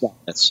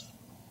about this.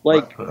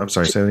 I'm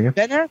sorry, say that again?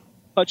 Ben Affleck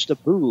touched a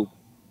boob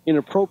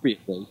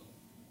inappropriately,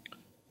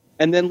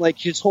 and then,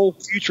 his whole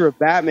future of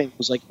Batman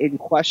was, in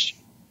question.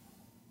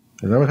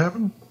 Is that what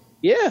happened?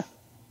 Yeah.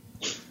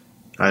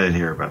 I didn't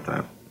hear about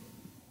that.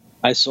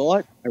 I saw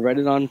it. I read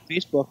it on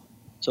Facebook,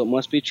 so it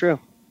must be true.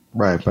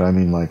 Right, but I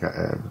mean,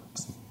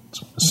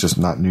 it's just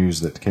not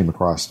news that came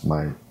across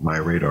my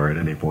radar at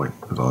any point,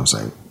 is all I'm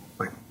saying.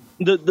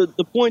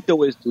 The point,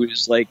 though, is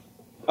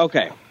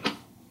okay,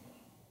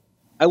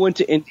 I went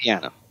to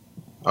Indiana.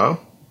 Oh?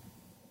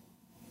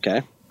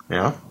 Okay.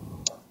 Yeah?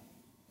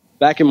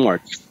 Back in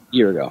March, a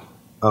year ago.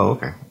 Oh,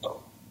 okay.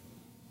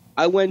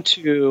 I went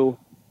to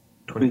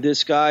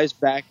this guy's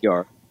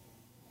backyard.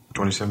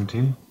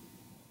 2017?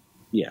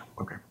 Yeah.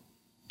 Okay.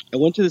 I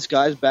went to this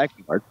guy's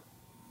backyard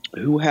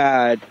who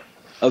had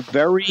a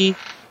very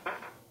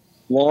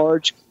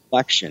large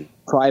collection,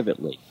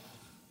 privately,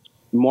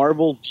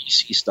 Marvel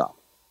DC stuff.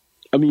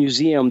 A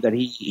museum that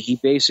he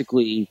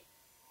basically,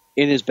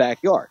 in his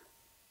backyard.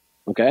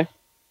 Okay?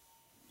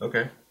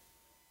 Okay.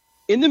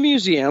 In the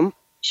museum,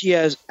 he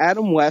has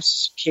Adam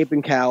West's cape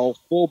and cowl,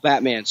 full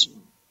Batman suit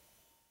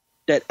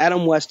that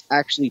Adam West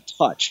actually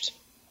touched.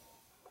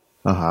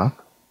 Uh-huh.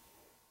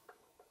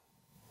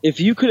 If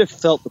you could have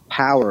felt the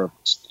power of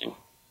this thing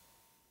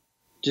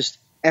just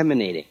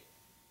emanating.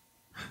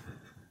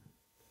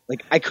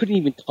 I couldn't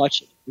even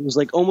touch it. It was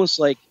almost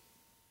like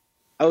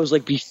I was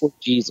before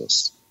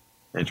Jesus.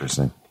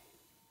 Interesting.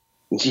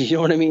 You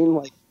know what I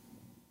mean?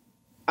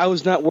 I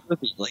was not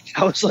worthy. Like,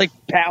 I was like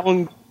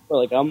bowing,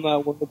 like, I'm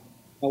not worthy.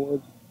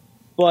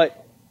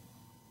 But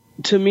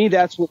to me,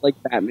 that's what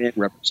like Batman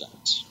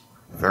represents.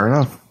 Fair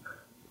enough.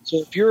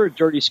 So if you're a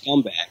dirty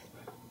scumbag,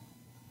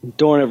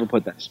 don't ever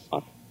put that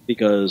on,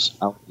 because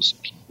I'll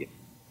just kick you.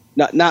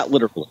 Not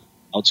literally.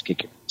 I'll just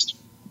kick your ass.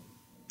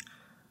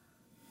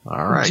 All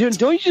right.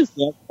 Don't you just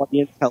love how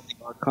like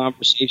our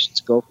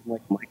conversations go from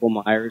like Michael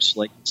Myers,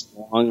 like this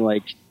long,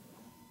 like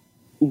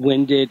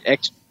winded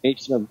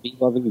explanation of me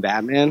loving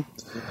Batman?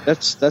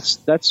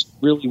 That's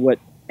really what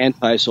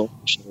Anti-Social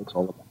Show is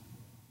all about.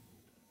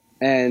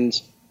 And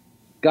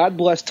God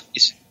bless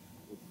Tyson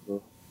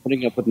for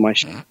putting up with my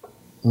shit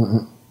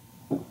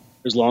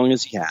as long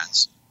as he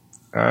has.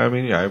 I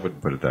mean, yeah, I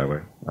wouldn't put it that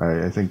way.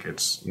 I think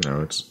it's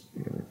you're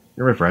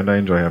my friend. I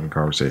enjoy having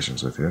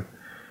conversations with you.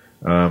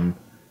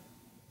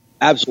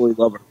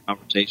 Absolutely love our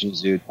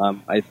conversations, dude. I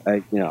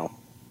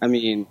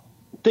mean,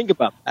 think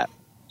about that.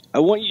 I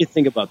want you to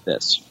think about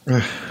this.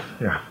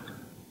 Yeah.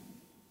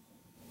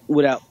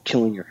 Without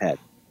killing your head.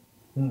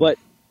 But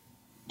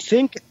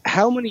think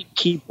how many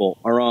people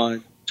are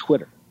on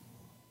Twitter.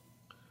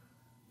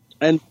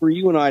 And for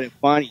you and I to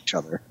find each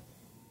other.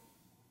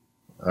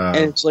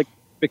 And it's like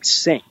big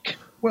sync.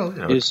 Well,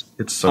 it's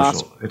social.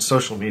 Possible. It's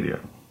social media.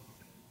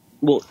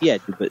 Well, yeah,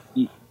 but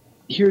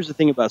here's the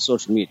thing about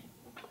social media.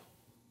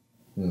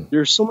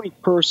 There's so many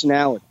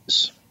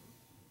personalities,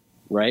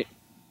 right?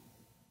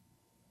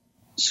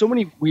 So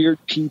many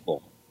weird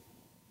people.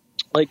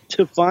 Like,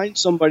 to find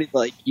somebody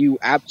like you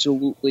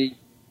absolutely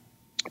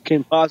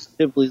can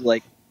positively,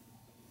 like,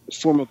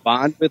 form a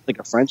bond with, like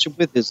a friendship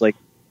with, is like,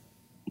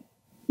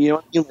 you know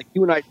what I mean? Like,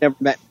 you and I never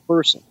met in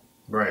person.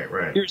 Right.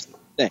 Here's the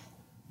thing.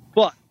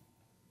 But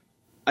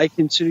I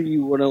consider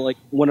you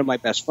one of my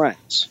best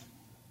friends.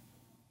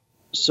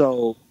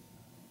 So,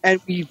 and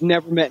we've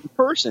never met in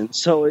person,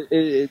 so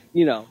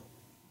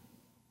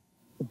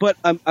but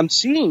I'm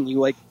seeing you,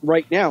 like,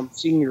 right now. I'm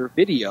seeing your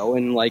video,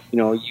 and like,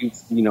 you've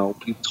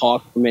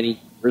talked for many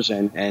years,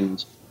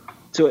 and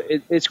so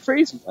it's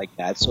crazy like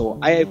that. So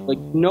I have like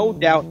no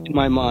doubt in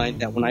my mind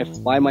that when I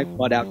fly my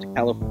butt out to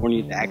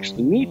California to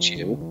actually meet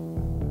you,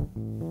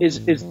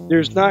 is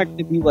there's not going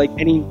to be like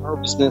any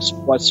nervousness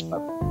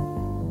whatsoever.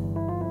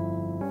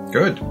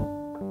 Good.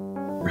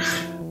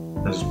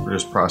 We're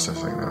just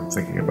processing now. I'm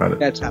thinking about it.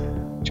 That's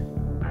happening.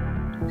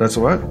 That's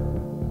what?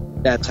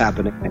 That's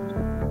happening.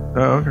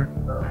 Oh, okay.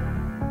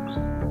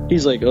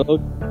 He's like, oh,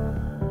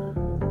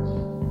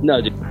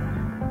 no, dude.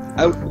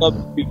 I would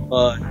love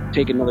to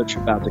take another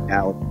trip out to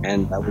Cali,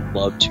 and I would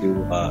love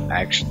to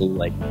actually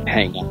like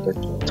hang out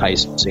with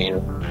Tyson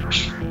Sainer.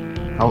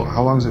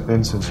 How long has it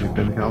been since you've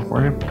been to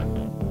California?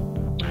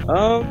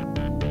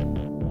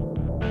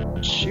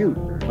 Shoot,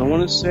 I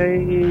want to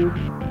say.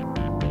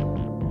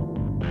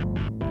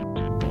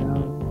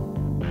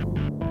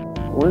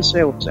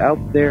 I was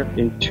out there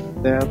in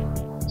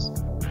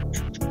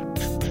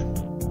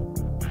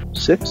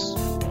 2006?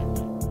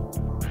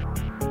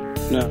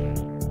 No.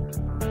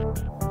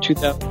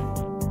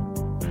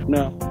 2000?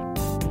 No.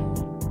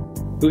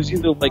 It was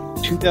either like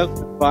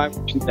 2005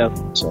 or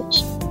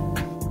 2006.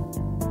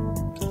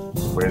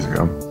 Ways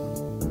ago.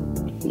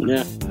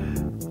 Yeah.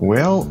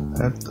 Well,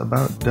 that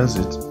about does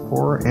it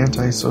for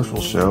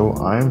Anti-Social Show.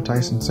 I'm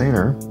Tyson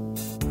Sainer.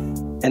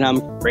 And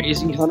I'm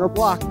Crazy Hunter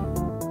Block.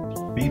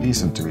 Be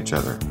decent to each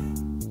other.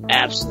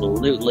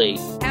 Absolutely.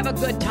 Have a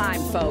good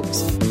time,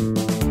 folks.